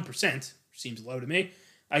 61%. Seems low to me.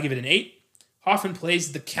 I give it an 8. Hoffman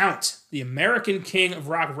plays the Count, the American king of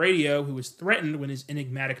rock radio who is threatened when his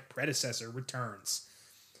enigmatic predecessor returns.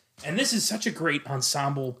 And this is such a great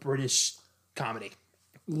ensemble British comedy.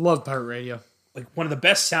 Love pirate radio. Like one of the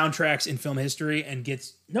best soundtracks in film history and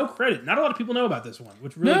gets no credit. Not a lot of people know about this one,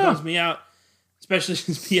 which really bums me out, especially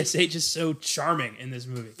since PSH is so charming in this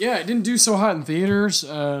movie. Yeah, it didn't do so hot in theaters.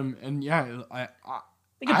 And yeah, I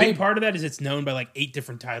think a big part of that is it's known by like 8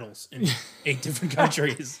 different titles in 8 different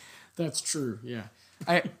countries. That's true. Yeah,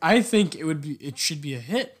 I think it should be a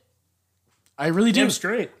hit. I really do. Damn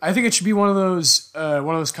straight. I think it should be one of those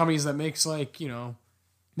comedies that makes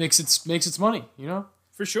its money. You know,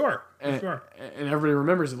 for sure. And everybody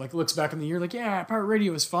remembers it. Like looks back in the year, like yeah, pirate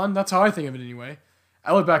radio was fun. That's how I think of it anyway.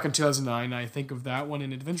 I look back in 2009. I think of that one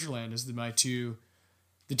and Adventureland as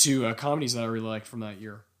the two comedies that I really liked from that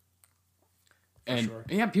year. And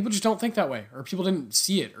yeah, people just don't think that way, or people didn't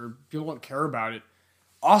see it, or people don't care about it.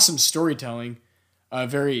 Awesome storytelling,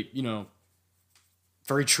 very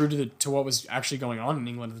true to what was actually going on in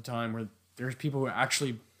England at the time, where there's people who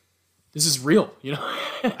actually, this is real, you know.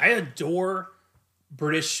 I adore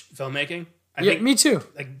British filmmaking. I yeah, think, me too.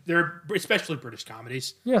 Like they're especially British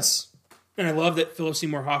comedies. Yes, and I love that Philip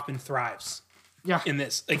Seymour Hoffman thrives. Yeah, in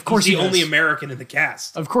this, like, of course he's the only American in the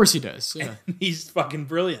cast. Of course he does. Yeah, and he's fucking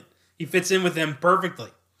brilliant. He fits in with them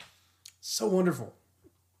perfectly. So wonderful.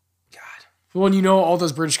 God. Well, and you know, all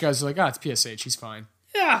those British guys are like, it's PSH. He's fine.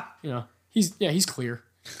 Yeah. You know, he's clear.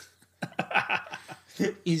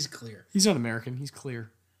 He's clear. He's not American. He's clear.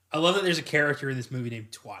 I love that there's a character in this movie named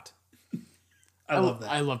Twat. I love that.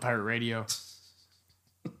 I love pirate radio. It's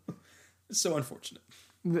so unfortunate.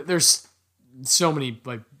 There's so many,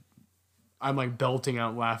 like, I'm like belting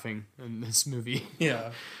out laughing in this movie.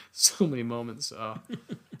 Yeah. So many moments.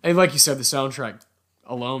 And like you said, the soundtrack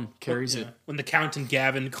alone carries it. When the Count and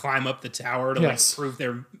Gavin climb up the tower to like prove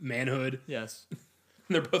their manhood. Yes. And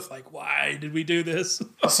they're both like, why did we do this?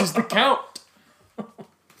 This is the Count.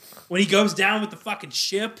 When he goes down with the fucking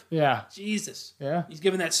ship. Yeah. Jesus. Yeah. He's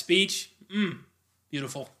giving that speech.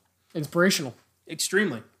 Beautiful. Inspirational.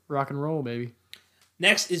 Extremely. Rock and roll, baby.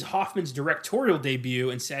 Next is Hoffman's directorial debut,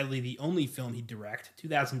 and sadly the only film he'd direct,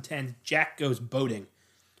 2010's Jack Goes Boating,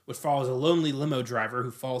 which follows a lonely limo driver who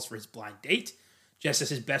falls for his blind date, just as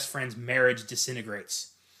his best friend's marriage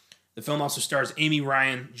disintegrates. The film also stars Amy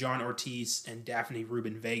Ryan, John Ortiz, and Daphne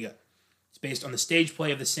Rubin Vega. It's based on the stage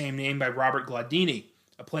play of the same name by Robert Glaudini,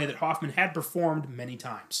 a play that Hoffman had performed many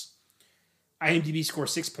times. IMDb score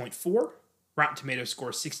 6.4, Rotten Tomatoes score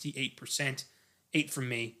 68%, 8 from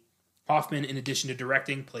me. Hoffman, in addition to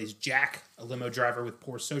directing, plays Jack, a limo driver with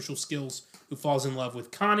poor social skills, who falls in love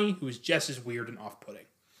with Connie, who is just as weird and off-putting.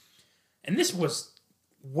 And this was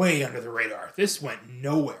way under the radar. This went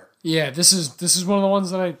nowhere. Yeah, this is one of the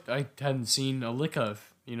ones that I hadn't seen a lick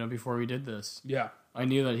of, before we did this. Yeah. I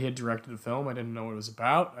knew that he had directed a film. I didn't know what it was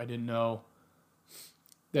about. I didn't know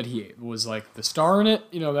that he was like the star in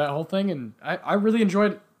it, that whole thing. And I really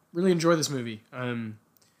enjoyed this movie.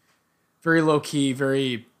 Very low key,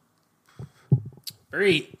 very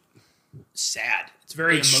sad. It's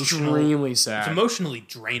very extremely sad. It's emotionally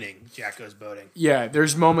draining, Jack Goes Boating. Yeah,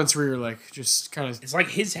 there's moments where you're like, just kind of... It's like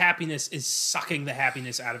his happiness is sucking the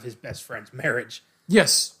happiness out of his best friend's marriage.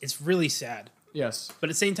 Yes. It's really sad. Yes. But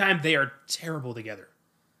at the same time, they are terrible together.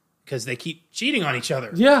 Because they keep cheating on each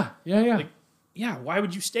other. Yeah. Like, yeah, why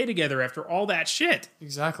would you stay together after all that shit?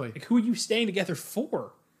 Exactly. Like, who are you staying together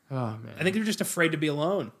for? Oh, man. I think they're just afraid to be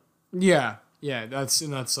alone. Yeah. Yeah, that's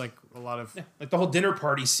like a lot of... Yeah, like the whole dinner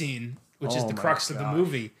party scene, which is the crux of the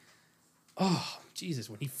movie. Oh,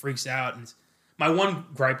 Jesus, when he freaks out. And my one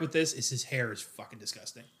gripe with this is his hair is fucking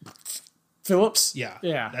disgusting. Phillips? Yeah.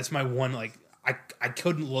 Yeah. That's my one, like, I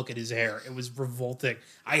couldn't look at his hair. It was revolting.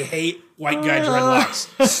 I hate white guy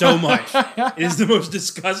dreadlocks so much. It is the most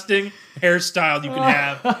disgusting hairstyle you can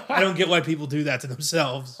have. I don't get why people do that to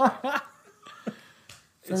themselves.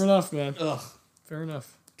 Fair enough, man. Ugh. Fair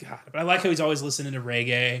enough. God, but I like how he's always listening to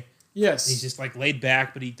reggae. Yes. He's just like laid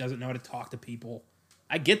back, but he doesn't know how to talk to people.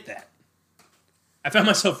 I get that. I found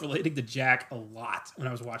myself relating to Jack a lot when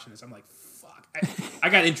I was watching this. I'm like, fuck. I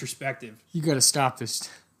got introspective. You got to stop this.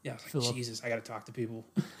 Yeah, I was like, Jesus, I got to talk to people.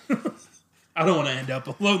 I don't want to end up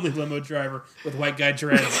a lonely limo driver with white guy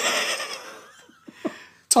dreads.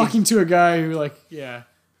 Talking to a guy who, like, yeah.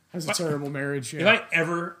 Has a terrible marriage. If Yeah. I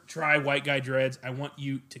ever try white guy dreads, I want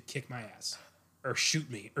you to kick my ass. Or shoot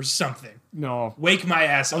me. Or something. No. Wake my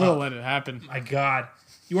ass I'm up. going to let it happen. My God.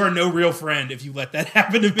 You are no real friend if you let that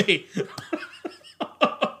happen to me.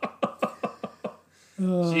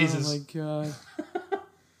 Jesus. Oh, my God.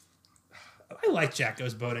 I like Jack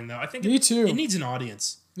Goes Boating, though. I think Me too. It needs an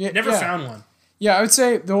audience. Yeah, Never yeah. found one. Yeah, I would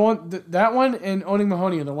say that one and Owning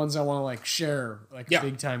Mahoney are the ones I want to like share Yeah.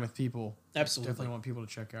 big time with people. Absolutely. Definitely want people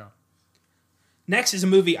to check out. Next is a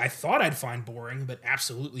movie I thought I'd find boring, but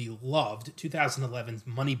absolutely loved. 2011's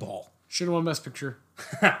Moneyball. Should have won Best Picture.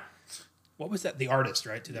 What was that? The Artist,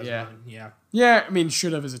 right? 2011. Yeah. Yeah, I mean,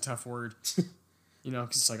 should have is a tough word. Because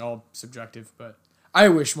it's like all subjective, but I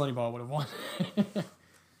wish Moneyball would have won.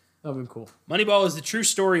 That would have been cool. Moneyball is the true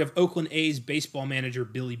story of Oakland A's baseball manager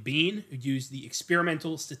Billy Beane, who used the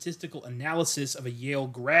experimental statistical analysis of a Yale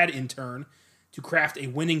grad intern to craft a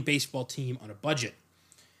winning baseball team on a budget.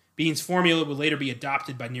 Beane's formula would later be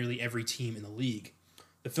adopted by nearly every team in the league.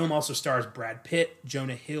 The film also stars Brad Pitt,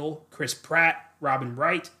 Jonah Hill, Chris Pratt, Robin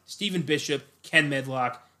Wright, Stephen Bishop, Ken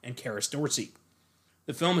Medlock, and Karis Dorsey.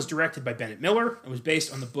 The film is directed by Bennett Miller and was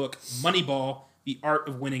based on the book Moneyball, The Art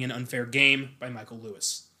of Winning an Unfair Game by Michael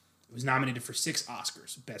Lewis. It was nominated for 6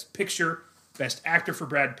 Oscars: Best Picture, Best Actor for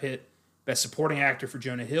Brad Pitt, Best Supporting Actor for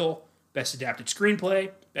Jonah Hill, Best Adapted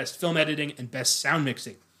Screenplay, Best Film Editing, and Best Sound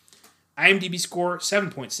Mixing. IMDb score,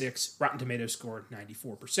 7.6. Rotten Tomatoes score,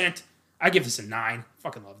 94%. I give this a 9.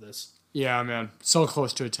 Fucking love this. Yeah, man. So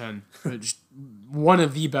close to a 10. But just one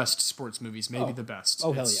of the best sports movies, maybe the best.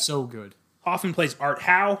 Oh, hell It's yeah. so good. Hoffman plays Art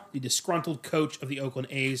Howe, the disgruntled coach of the Oakland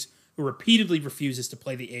A's, who repeatedly refuses to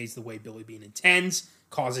play the A's the way Billy Beane intends,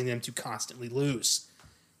 causing them to constantly lose.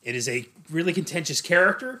 It is a really contentious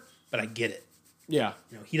character, but I get it. Yeah.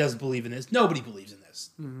 He doesn't believe in this. Nobody believes in this.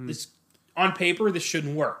 This on paper, this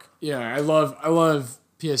shouldn't work. Yeah, I love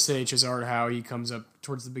PSH as Art Howe. He comes up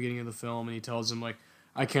towards the beginning of the film and he tells him, like,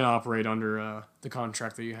 I can't operate under the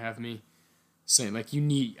contract that you have me. Saying, like,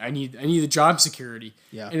 I need the job security.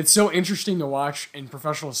 Yeah. And it's so interesting to watch in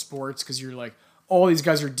professional sports because you're like, all these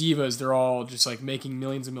guys are divas. They're all just like making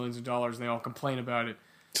millions and millions of dollars and they all complain about it.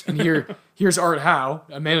 And here's Art Howe,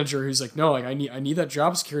 a manager who's like, no, like I need that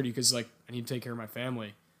job security because like I need to take care of my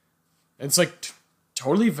family. And it's like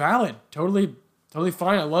totally valid, totally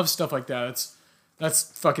fine. I love stuff like that. That's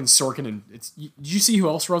fucking Sorkin. And did you see who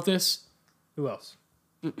else wrote this? Who else?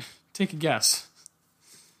 Take a guess.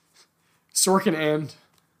 Sorkin and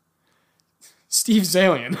Steve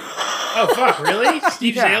Zalian. Oh, fuck, really?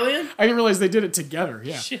 Steve Yeah. Zalian? I didn't realize they did it together.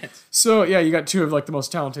 Yeah. Shit. So yeah, you got 2 of like the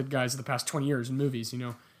most talented guys of the past 20 years in movies,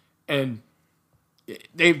 and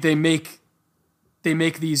they make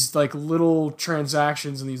these like little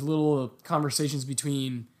transactions and these little conversations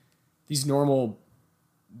between these normal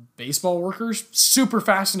baseball workers super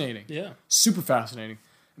fascinating. Yeah. Super fascinating.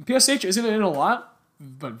 And PSH isn't in a lot,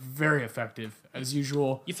 but very effective as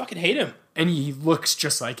usual. You fucking hate him. And he looks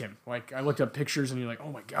just like him. Like I looked up pictures and you're like, oh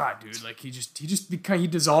my god, dude! Like he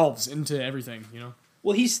dissolves into everything,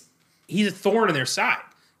 Well, he's a thorn in their side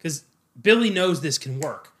because Billy knows this can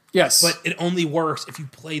work. Yes, But it only works if you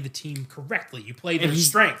play the team correctly. You play their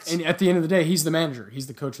strengths. And at the end of the day, he's the manager. He's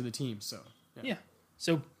the coach of the team. So Yeah.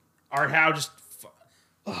 So Art Howe just,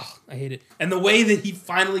 I hate it. And the way that he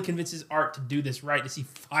finally convinces Art to do this right is he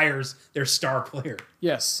fires their star player.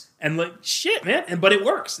 yes, And like, shit, man. But it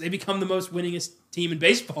works. They become the most winningest team in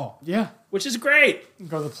baseball, yeah, which is great.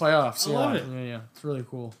 go to the playoffs. I love it. Yeah, it's really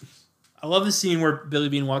cool. I love the scene where Billy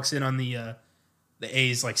Beane walks in on the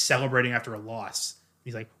A's like celebrating after a loss.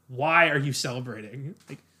 He's like, "Why are you celebrating?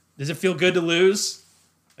 Like, does it feel good to lose?"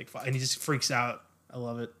 Like, and he just freaks out. I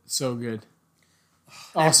love it. So good,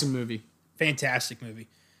 awesome movie. Fantastic movie.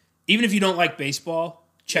 Even if you don't like baseball,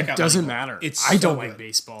 check out. It doesn't Moneyball. matter. It's I so don't good. like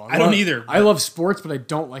baseball. I don't either, I love sports, but I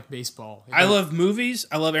don't like baseball. I love movies.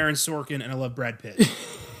 I love Aaron Sorkin, and I love Brad Pitt.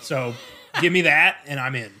 So give me that, and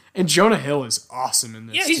I'm in. And Jonah Hill is awesome in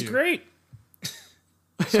this. Yeah, he's too. great.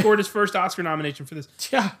 Scored his first Oscar nomination for this.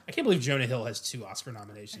 Yeah, I can't believe Jonah Hill has 2 Oscar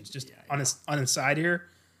nominations. Just on a side here,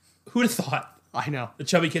 who would have thought I know. the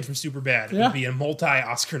chubby kid from Superbad would be a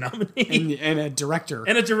multi-Oscar nominee And a director.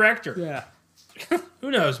 and a director? Yeah.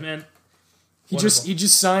 Who knows, man? He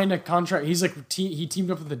just signed a contract. He's like he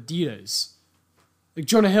teamed up with Adidas. Like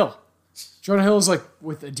Jonah Hill. Jonah Hill is like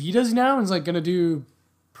with Adidas now and is like gonna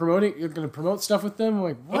promote stuff with them. I'm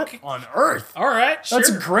like, what Okay. on earth? All right, sure.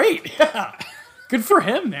 That's great. Yeah. Good for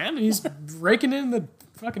him, man. He's raking in the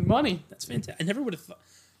fucking money. That's fantastic. I never would have thought.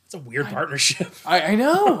 It's a weird partnership. I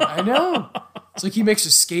know. It's like he makes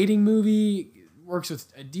a skating movie, works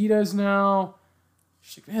with Adidas now.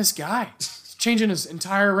 Just like, man, this guy, he's changing his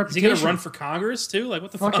entire Is he reputation. going to run for Congress, too? Like,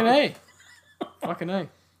 what the fuck? Fucking A. Fucking A.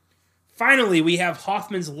 Finally, we have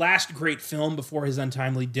Hoffman's last great film before his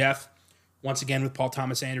untimely death. Once again with Paul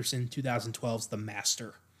Thomas Anderson, 2012's The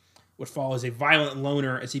Master, which follows a violent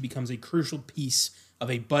loner as he becomes a crucial piece of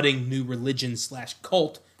a budding new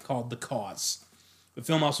religion/cult called The Cause. The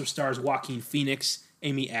film also stars Joaquin Phoenix,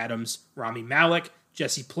 Amy Adams, Rami Malek,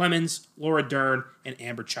 Jesse Plemons, Laura Dern, and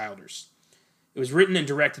Amber Childers. It was written and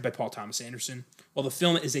directed by Paul Thomas Anderson. While the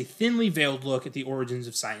film is a thinly veiled look at the origins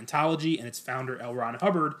of Scientology and its founder L. Ron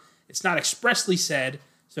Hubbard, it's not expressly said,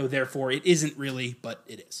 so therefore it isn't really, but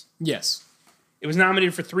it is. Yes. It was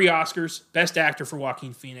nominated for 3 Oscars: Best Actor for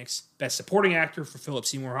Joaquin Phoenix, Best Supporting Actor for Philip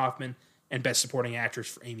Seymour Hoffman, and Best Supporting Actress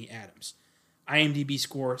for Amy Adams. IMDb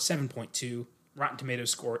score 7.2, Rotten Tomatoes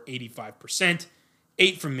score 85%,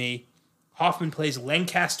 8 from me. Hoffman plays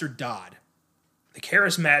Lancaster Dodd, the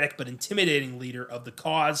charismatic but intimidating leader of The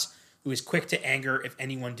Cause, who is quick to anger if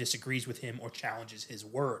anyone disagrees with him or challenges his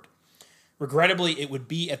word. Regrettably, it would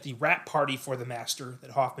be at the wrap party for The Master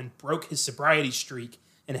that Hoffman broke his sobriety streak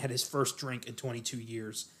and had his first drink in 22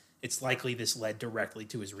 years. It's likely this led directly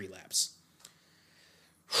to his relapse.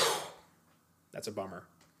 That's a bummer.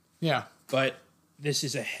 Yeah. But this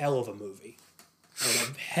is a hell of a movie.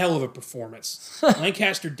 And a hell of a performance.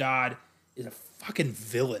 Lancaster Dodd is a fucking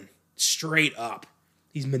villain. Straight up.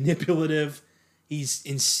 He's manipulative. He's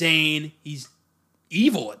insane. He's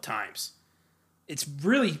evil at times. It's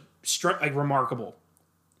really remarkable.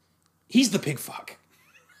 He's the pig fuck.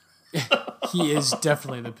 He is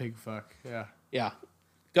definitely the pig fuck. Yeah. Yeah.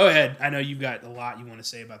 Go ahead. I know you've got a lot you want to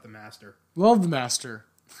say about The Master. Love The Master.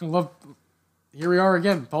 Here we are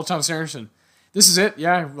again. Paul Thomas Anderson. This is it.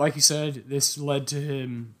 Yeah, like you said, this led to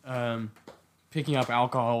him picking up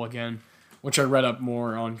alcohol again, which I read up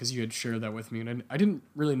more on because you had shared that with me, and I didn't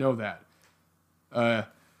really know that.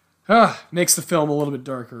 Makes the film a little bit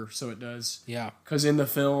darker, so it does. Yeah. Because in the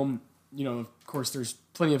film, of course, there's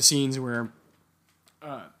plenty of scenes where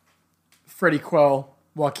Freddie Quell,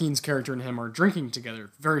 Joaquin's character, and him are drinking together,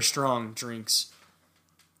 very strong drinks,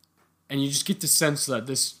 and you just get the sense that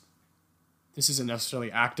this isn't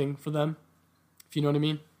necessarily acting for them, if you know what I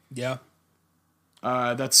mean. Yeah.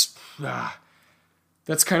 That's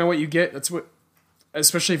kind of what you get. That's what,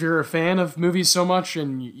 especially if you're a fan of movies so much,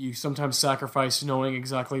 and you sometimes sacrifice knowing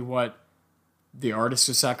exactly what the artist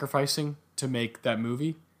is sacrificing to make that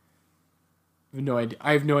movie.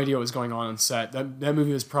 I have no idea what was going on set. That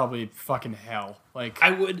movie was probably fucking hell. Like,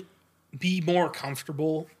 I would be more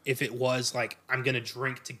comfortable if it was like, I'm going to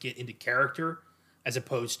drink to get into character, as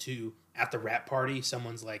opposed to at the wrap party,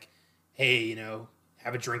 someone's like, hey,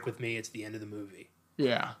 have a drink with me. It's the end of the movie.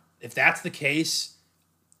 Yeah. If that's the case,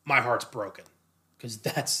 my heart's broken, because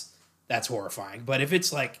that's horrifying. But if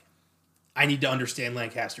it's like, I need to understand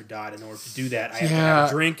Lancaster Dodd in order to do that, I have to have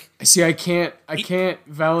a drink. See, I can't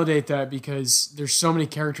validate that because there's so many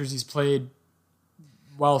characters he's played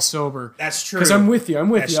while sober. That's true. Because I'm with you.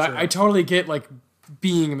 That's true. I totally get like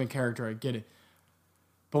being in the character. I get it.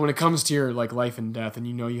 But when it comes to your like life and death, and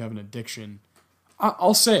you have an addiction,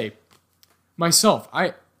 I'll say myself,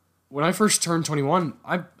 when I first turned 21,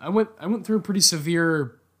 I went through a pretty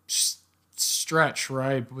severe stretch where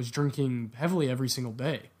I was drinking heavily every single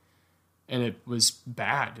day, and it was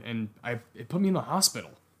bad, and it put me in the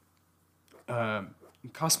hospital.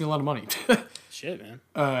 It cost me a lot of money. Shit,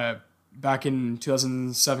 man. Back in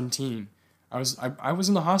 2017, I was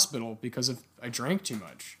in the hospital because I drank too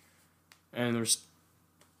much, and there's,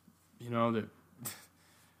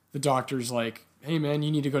 the doctor's like, hey man, you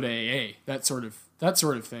need to go to AA, that sort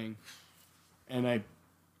of thing. And I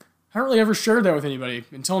haven't really ever shared that with anybody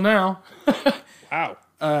until now. Wow.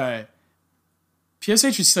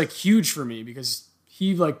 PSH is like huge for me because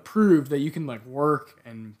he like proved that you can like work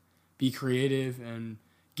and be creative and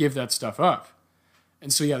give that stuff up.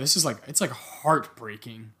 And so yeah, this is like, it's like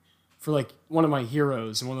heartbreaking for like one of my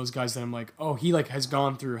heroes and one of those guys that I'm like, oh, he like has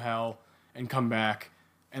gone through hell and come back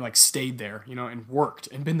and like stayed there, and worked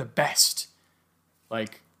and been the best.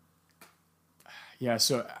 Like, yeah,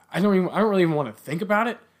 so I don't really even want to think about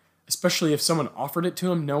it, especially if someone offered it to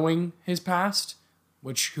him knowing his past,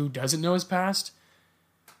 which who doesn't know his past?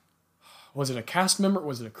 Was it a cast member?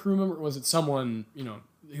 Was it a crew member? Was it someone,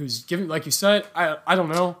 who's giving, like you said, I don't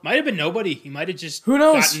know. Might have been nobody. He might have just who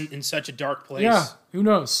knows? Gotten in such a dark place. Yeah, who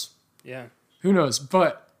knows? Yeah. Who knows?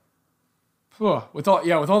 But with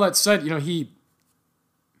all that said,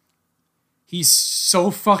 he's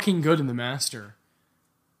so fucking good in The Master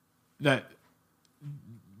that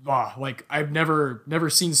like I've never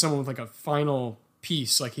seen someone with like a final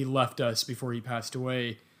piece like he left us before he passed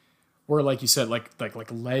away, where like you said, like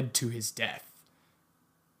led to his death.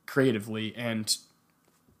 creatively and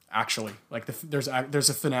actually. Like there's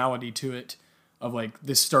a finality to it of like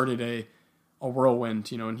this started a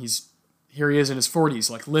whirlwind, and here he is in his 40s,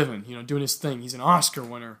 like living, doing his thing. He's an Oscar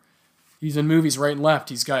winner. He's in movies right and left.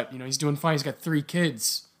 He's got, he's doing fine. He's got 3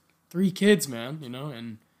 kids. 3 kids, man,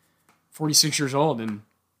 and 46 years old, and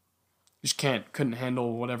just couldn't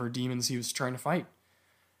handle whatever demons he was trying to fight.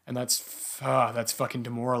 And that's fucking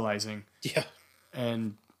demoralizing. Yeah.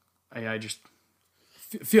 And I just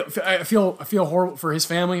feel horrible for his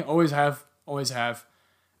family. Always have.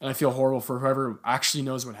 And I feel horrible for whoever actually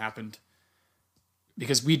knows what happened.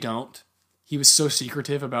 Because we don't. He was so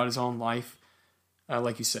secretive about his own life.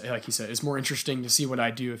 Like he said, it's more interesting to see what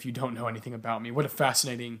I do if you don't know anything about me. What a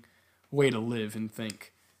fascinating way to live and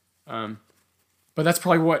think. But that's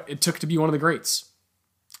probably what it took to be one of the greats.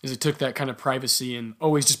 Is it took that kind of privacy and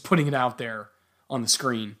always just putting it out there on the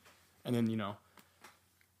screen. And then,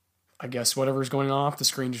 I guess whatever's going on off the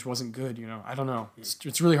screen just wasn't good, I don't know.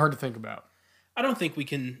 It's really hard to think about. I don't think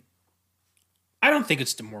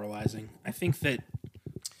it's demoralizing. I think that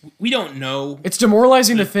we don't know. It's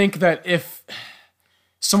demoralizing to think that if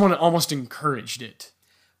someone almost encouraged it.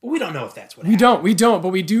 But we don't know if that's what happened. We don't, but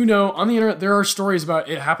we do know on the internet there are stories about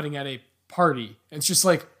it happening at a party. It's just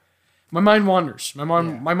like my mind wanders. My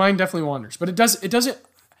mind definitely wanders. But it doesn't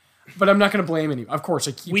but I'm not going to blame any. Of course,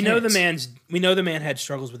 we know the man had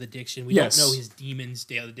struggles with addiction. We don't know his demons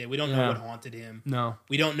day to day. We don't know what haunted him. No.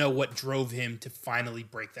 We don't know what drove him to finally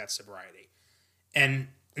break that sobriety. And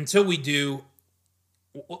until we do,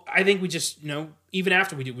 I think we just, even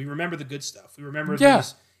after we do, we remember the good stuff. We remember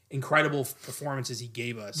these incredible performances he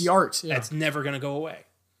gave us. The art. Yeah. That's never going to go away.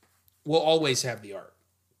 We'll always have the art.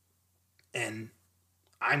 And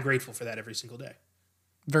I'm grateful for that every single day.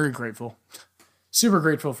 Very grateful. Super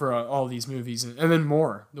grateful for all these movies. And then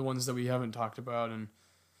more, the ones that we haven't talked about. And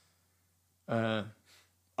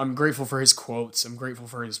I'm grateful for his quotes. I'm grateful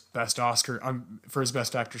for his best for his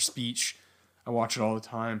best actor speech. I watch it all the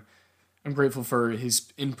time. I'm grateful for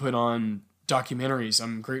his input on documentaries.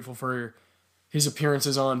 I'm grateful for his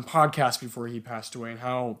appearances on podcasts before he passed away and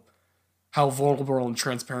how vulnerable and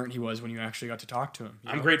transparent he was when you actually got to talk to him.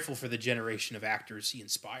 I'm grateful for the generation of actors he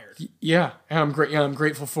inspired. Yeah, and I'm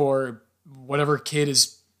grateful for whatever kid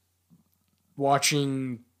is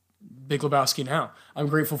watching Big Lebowski now. I'm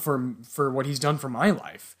grateful for what he's done for my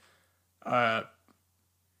life.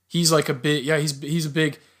 He's like a big he's a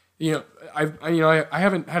big. I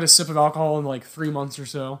haven't had a sip of alcohol in like 3 months or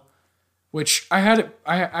so, which I had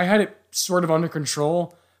it sort of under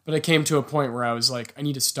control, but I came to a point where I was like, I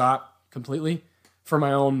need to stop completely for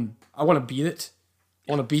my own. I want to beat it.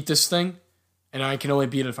 I want to beat this thing, and I can only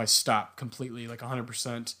beat it if I stop completely, like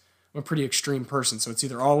 100%. I'm a pretty extreme person, so it's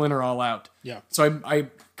either all in or all out. Yeah. So I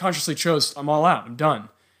consciously chose I'm all out. I'm done.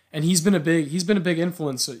 And he's been a big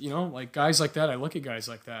influence. Like guys like that. I look at guys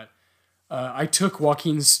like that. I took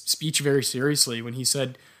Joaquin's speech very seriously when he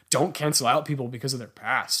said, don't cancel out people because of their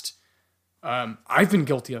past. I've been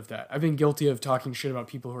guilty of that. I've been guilty of talking shit about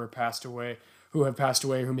people who have passed away,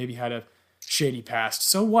 who maybe had a shady past.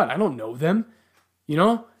 So what? I don't know them,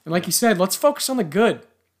 And like you said, let's focus on the good,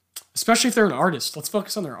 especially if they're an artist. Let's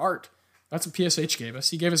focus on their art. That's what PSH gave us.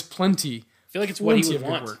 He gave us plenty. I feel like it's what he would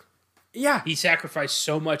want. Work. Yeah. He sacrificed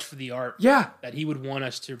so much for the art. Yeah. That he would want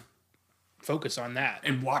us to focus on that.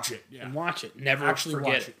 And watch it. Yeah. And watch it. Never actually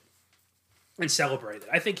forget it. And celebrate it.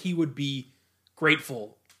 I think he would be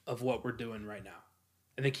grateful of what we're doing right now.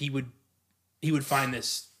 I think he would find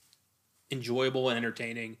this enjoyable and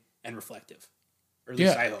entertaining and reflective. Or at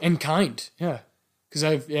least I hope. And kind. Yeah. Because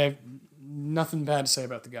I have nothing bad to say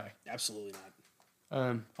about the guy. Absolutely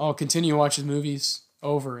not. I'll continue to watch his movies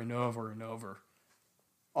over and over and over.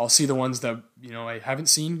 I'll see the ones that, I haven't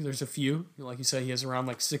seen. There's a few. Like you said, he has around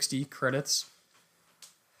like 60 credits.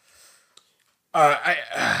 My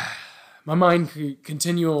mind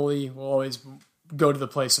continually will always go to the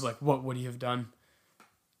place of like, what would he have done?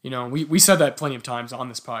 We said that plenty of times on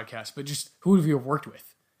this podcast, but just who would he have worked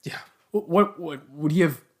with? Yeah. What would he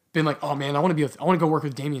have been like? Oh man, I want to go work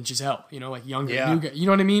with Damien Chazelle. Like younger, new guy. You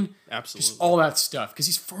know what I mean? Absolutely. Just all that stuff because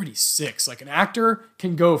he's 46. Like an actor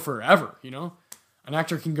can go forever. An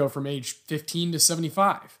actor can go from age 15 to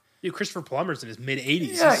 75. Dude, Christopher Plummer's in his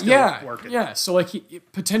mid-80s. Working. Yeah. So like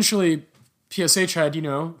potentially PSH had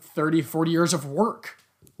 30, 40 years of work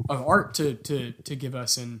of art to give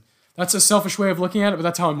us, and that's a selfish way of looking at it, but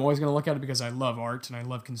that's how I'm always going to look at it because I love art and I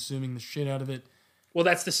love consuming the shit out of it. Well,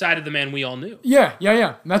 that's the side of the man we all knew. Yeah.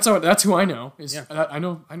 And that's who I know. I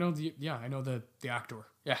know the actor.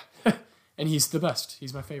 Yeah. And he's the best.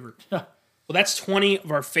 He's my favorite. Yeah. Well, that's 20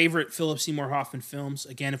 of our favorite Philip Seymour Hoffman films.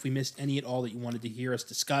 Again, if we missed any at all that you wanted to hear us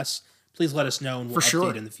discuss, please let us know and we'll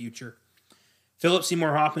update in the future. Philip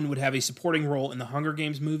Seymour Hoffman would have a supporting role in the Hunger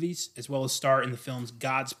Games movies, as well as star in the films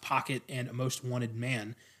God's Pocket and A Most Wanted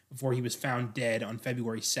Man, before he was found dead on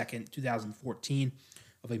February 2nd, 2014,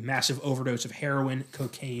 of a massive overdose of heroin,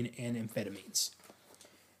 cocaine, and amphetamines.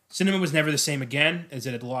 Cinema was never the same again, as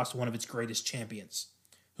it had lost one of its greatest champions.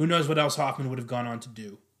 Who knows what else Hoffman would have gone on to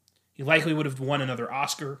do. He likely would have won another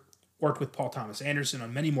Oscar, worked with Paul Thomas Anderson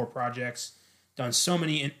on many more projects, done so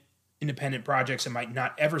many independent projects that might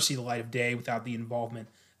not ever see the light of day without the involvement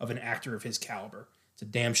of an actor of his caliber. It's a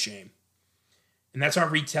damn shame. And that's our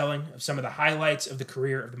retelling of some of the highlights of the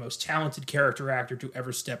career of the most talented character actor to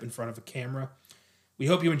ever step in front of a camera. We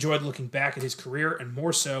hope you enjoyed looking back at his career, and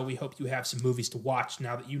more so, we hope you have some movies to watch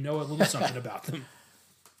now that you know a little something about them.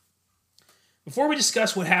 Before we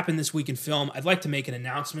discuss what happened this week in film, I'd like to make an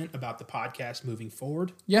announcement about the podcast moving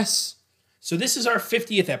forward. Yes. So this is our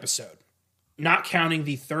 50th episode, not counting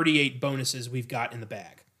the 38 bonuses we've got in the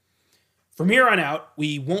bag. From here on out,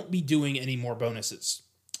 we won't be doing any more bonuses.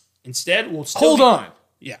 Instead, we'll still Hold on.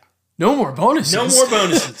 Yeah. No more bonuses? No more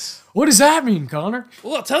bonuses. What does that mean, Connor?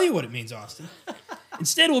 Well, I'll tell you what it means, Austin.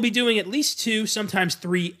 Instead, we'll be doing at least 2, sometimes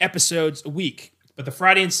 3 episodes a week. But the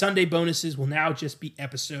Friday and Sunday bonuses will now just be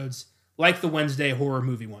episodes like the Wednesday horror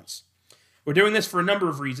movie ones. We're doing this for a number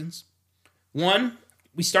of reasons. One,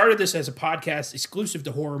 we started this as a podcast exclusive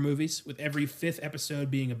to horror movies, with every 5th episode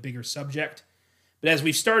being a bigger subject. But as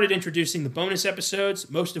we've started introducing the bonus episodes,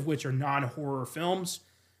 most of which are non-horror films,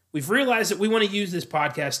 we've realized that we want to use this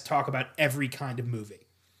podcast to talk about every kind of movie.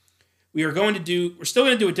 We're still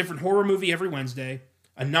going to do a different horror movie every Wednesday,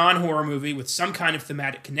 a non-horror movie with some kind of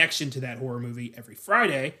thematic connection to that horror movie every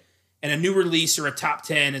Friday, and a new release or a top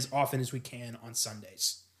 10 as often as we can on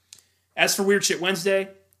Sundays. As for Weird Shit Wednesday,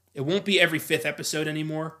 it won't be every 5th episode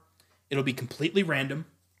anymore. It'll be completely random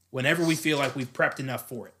whenever we feel like we've prepped enough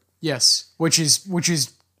for it. Yes, which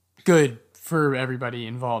is good for everybody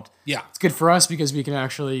involved. Yeah. It's good for us because we can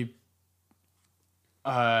actually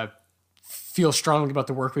feel strongly about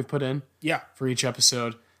the work we've put in. Yeah. For each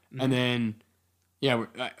episode. Mm-hmm. And then, yeah, we're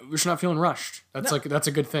just not feeling rushed. That's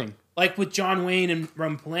a good thing. Like with John Wayne and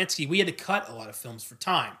Roman Polanski, we had to cut a lot of films for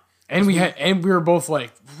time. And we were both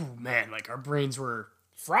like, oh, man, like our brains were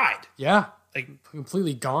fried. Yeah. Like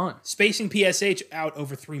completely gone. Spacing PSH out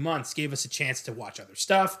over 3 months gave us a chance to watch other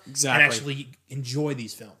stuff. Exactly. And actually enjoy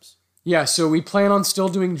these films. Yeah, so we plan on still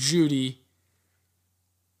doing Judy.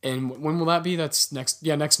 And when will that be? That's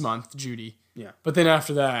next month, Judy. Yeah. But then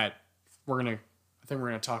after that, I think we're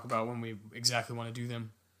gonna talk about when we exactly want to do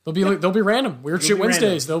them. They'll be random. Weird Shit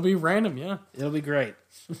Wednesdays. They'll be random, yeah. It'll be great.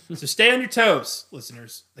 So stay on your toes,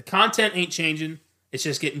 listeners. The content ain't changing. It's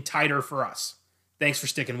just getting tighter for us. Thanks for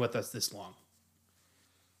sticking with us this long.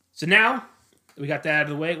 So now that we got that out of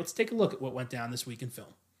the way, let's take a look at what went down this week in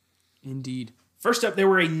film. Indeed. First up, there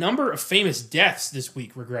were a number of famous deaths this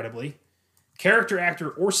week, regrettably. Character actor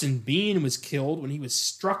Orson Bean was killed when he was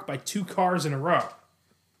struck by 2 cars in a row.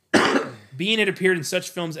 Bean had appeared in such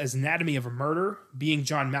films as Anatomy of a Murder, Being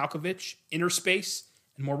John Malkovich, Inner Space,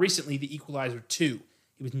 and more recently, The Equalizer 2.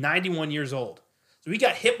 He was 91 years old. So he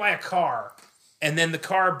got hit by a car, and then the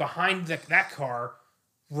car behind that car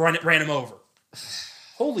ran him over.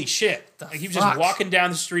 Holy shit. Like he was just walking down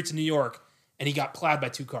the streets of New York, and he got plowed by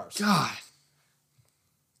 2 cars. God.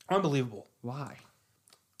 Unbelievable. Why?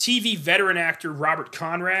 TV veteran actor Robert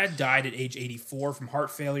Conrad died at age 84 from heart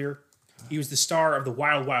failure. He was the star of The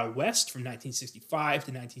Wild Wild West from 1965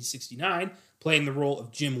 to 1969, playing the role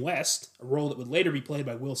of Jim West, a role that would later be played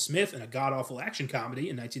by Will Smith in a god-awful action comedy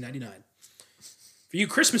in 1999. For you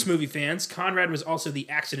Christmas movie fans, Conrad was also the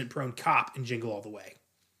accident-prone cop in Jingle All the Way.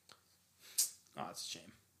 Oh, that's a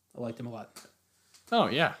shame. I liked him a lot. Oh,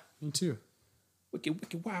 yeah. Me too. Wicked,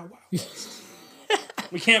 wicked, wow, wow.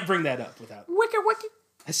 We can't bring that up without... Wicked, wicked.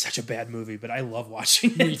 That's such a bad movie, but I love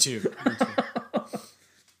watching it. Me too.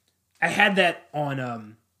 I had that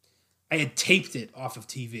on, I had taped it off of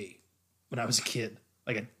TV when I was a kid.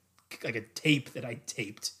 Like a tape that I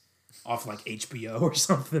taped off like HBO or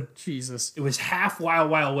something. Jesus. It was half Wild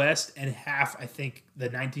Wild West and half, I think, the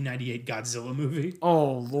 1998 Godzilla movie.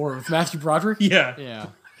 Oh, Lord. With Matthew Broderick? Yeah. Yeah.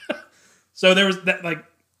 So there was that, like,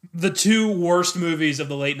 the 2 worst movies of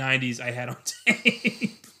the late 90s I had on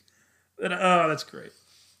tape. Oh, that's great.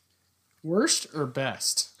 Worst or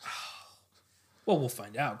best? Well, we'll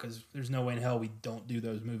find out, because there's no way in hell we don't do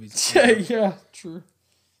those movies. Yeah, true.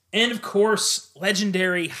 And, of course,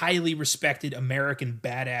 legendary, highly respected American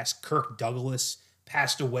badass Kirk Douglas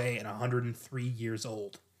passed away at 103 years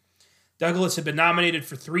old. Douglas had been nominated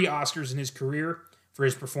for 3 Oscars in his career for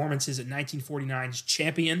his performances at 1949's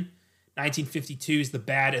Champion, 1952's The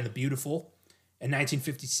Bad and the Beautiful, and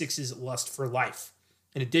 1956's Lust for Life.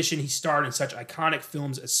 In addition, he starred in such iconic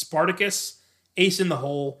films as Spartacus, Ace in the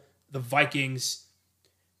Hole, The Vikings,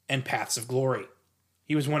 and Paths of Glory.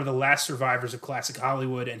 He was one of the last survivors of classic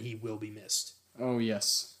Hollywood, and he will be missed. Oh,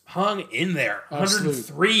 yes. Hung in there.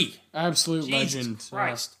 103. Absolute Jesus legend.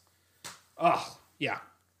 Christ. Oh, yeah.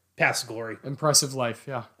 Paths of Glory. Impressive life,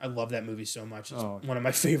 yeah. I love that movie so much. It's one of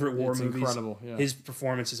my favorite war movies. Incredible, yeah. His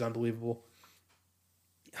performance is unbelievable.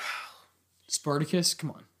 Spartacus,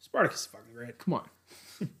 come on. Spartacus is fucking great. Come on.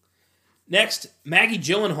 Next, Maggie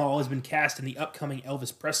Gyllenhaal has been cast in the upcoming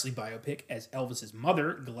Elvis Presley biopic as Elvis's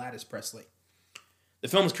mother, Gladys Presley. The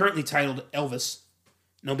film is currently titled Elvis,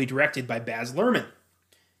 and will be directed by Baz Luhrmann.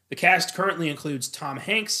 The cast currently includes Tom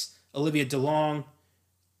Hanks, Olivia DeLonge,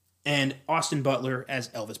 and Austin Butler as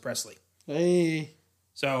Elvis Presley. Hey.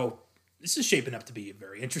 So, this is shaping up to be a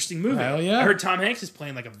very interesting movie. Hell yeah. I heard Tom Hanks is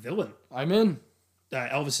playing like a villain. I'm in.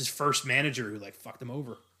 Elvis's first manager who fucked him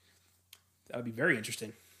over. That would be very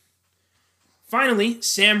interesting. Finally,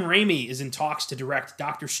 Sam Raimi is in talks to direct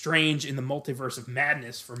Doctor Strange in the Multiverse of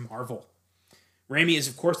Madness for Marvel. Raimi is,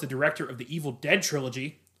 of course, the director of the Evil Dead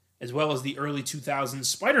trilogy, as well as the early 2000s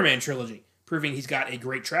Spider-Man trilogy, proving he's got a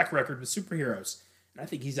great track record with superheroes. And I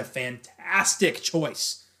think he's a fantastic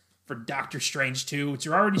choice for Doctor Strange 2, which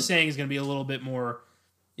you're already saying is going to be a little bit more,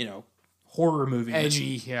 horror movie.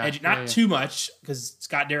 Edgy, yeah. Edgy. Not too much, because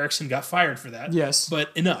Scott Derrickson got fired for that. Yes.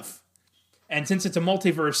 But enough. And since it's a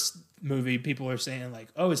multiverse movie, people are saying,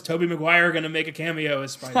 is Tobey Maguire going to make a cameo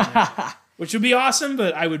as Spider-Man? Which would be awesome,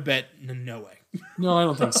 but I would bet no way. No, I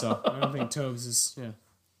don't think so. I don't think Tobes is,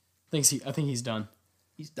 I think he's done.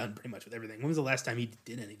 He's done pretty much with everything. When was the last time he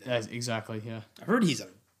did anything? Yeah, exactly, yeah. I heard he's a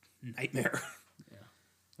nightmare. Yeah,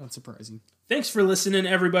 not surprising. Thanks for listening,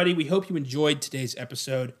 everybody. We hope you enjoyed today's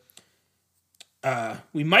episode.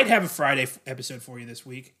 We might have a Friday episode for you this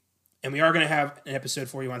week, and we are going to have an episode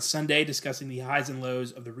for you on Sunday discussing the highs and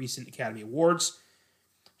lows of the recent Academy Awards.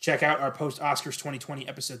 Check out our post-Oscars 2020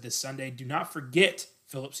 episode this Sunday. Do not forget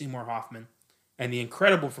Philip Seymour Hoffman and the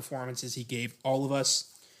incredible performances he gave all of us.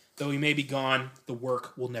 Though he may be gone, the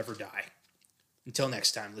work will never die. Until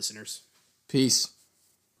next time, listeners. Peace.